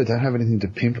 unfortunately I don't have anything to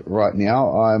pimp right now.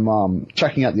 I'm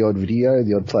checking out the odd video,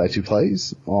 the odd Player 2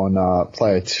 plays on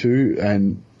Player 2,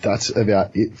 and that's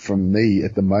about it from me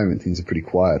at the moment. Things are pretty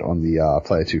quiet on the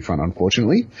Player 2 front,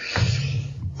 unfortunately.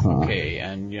 Okay,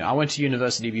 and I went to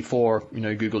university before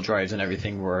Google Drives and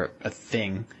everything were a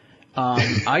thing.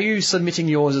 Are you submitting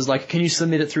yours as can you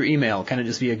submit it through email? Can it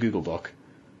just be a Google Doc?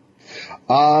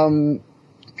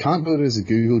 Can't build it as a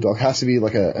Google Doc. It has to be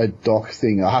a doc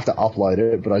thing. I have to upload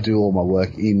it, but I do all my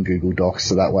work in Google Docs,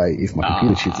 so that way if my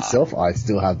computer shoots itself, I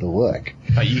still have the work.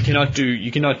 But you cannot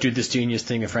do this genius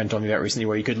thing a friend told me about recently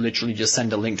where you could literally just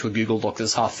send a link to a Google Doc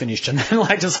that's half finished and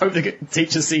then just hope the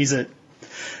teacher sees it.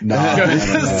 No.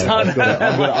 I've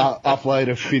got to upload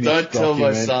a finished document. Don't tell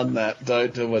my son that.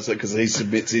 Don't tell my son, because he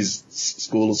submits his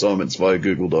school assignments via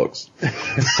Google Docs.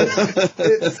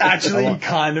 It's actually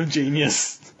kind of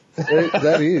genius.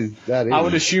 That is. I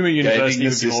would assume a university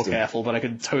would be more careful, but I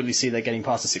could totally see that getting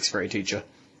past a 6th grade teacher.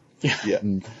 Yeah.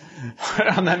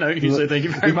 On that note, Huso, thank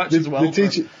you very much as well for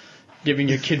giving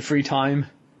your kid free time.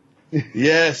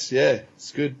 Yes, yeah,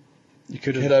 it's good. You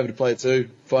could head over to Play It Too.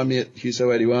 Find me at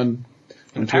Huso81.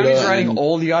 Apparently he's writing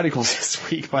all the articles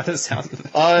this week by the sound of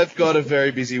it. I've got a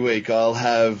very busy week. I'll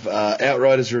have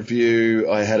Outriders review.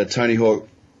 I had a Tony Hawk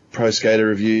Pro Skater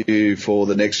review for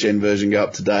the next gen version go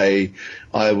up today.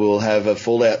 I will have a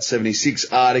Fallout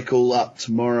 76 article up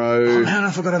tomorrow. Oh man,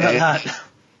 I forgot about that.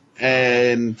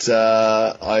 And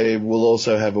I will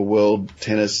also have a World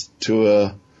Tennis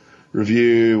Tour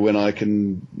review when I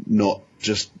can not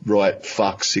just write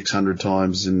fuck 600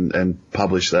 times and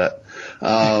publish that.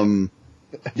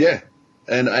 Yeah.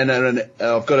 And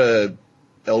I've got a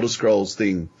Elder Scrolls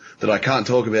thing that I can't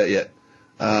talk about yet.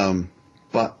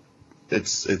 But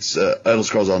it's Elder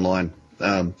Scrolls Online.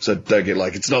 So don't get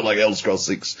it's not like Elder Scrolls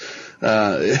 6.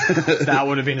 That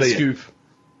would have been a scoop.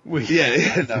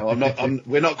 No,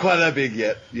 we're not quite that big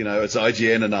yet. It's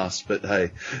IGN and us, but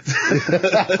hey.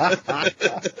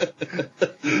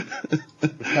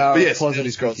 But yes, Elder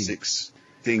Scrolls 6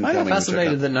 thing coming. I'm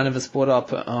fascinated that none of us brought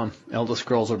up Elder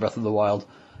Scrolls or Breath of the Wild.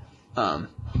 I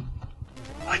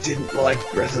didn't like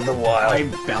Breath of the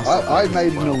Wild. I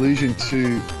made an allusion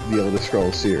to the Elder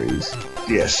Scrolls series.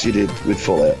 Yes, you did, with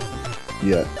Fallout.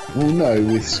 Yeah. Well, no,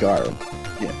 with Skyrim.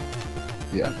 Yeah.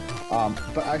 Yeah.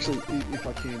 But actually, if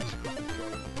I can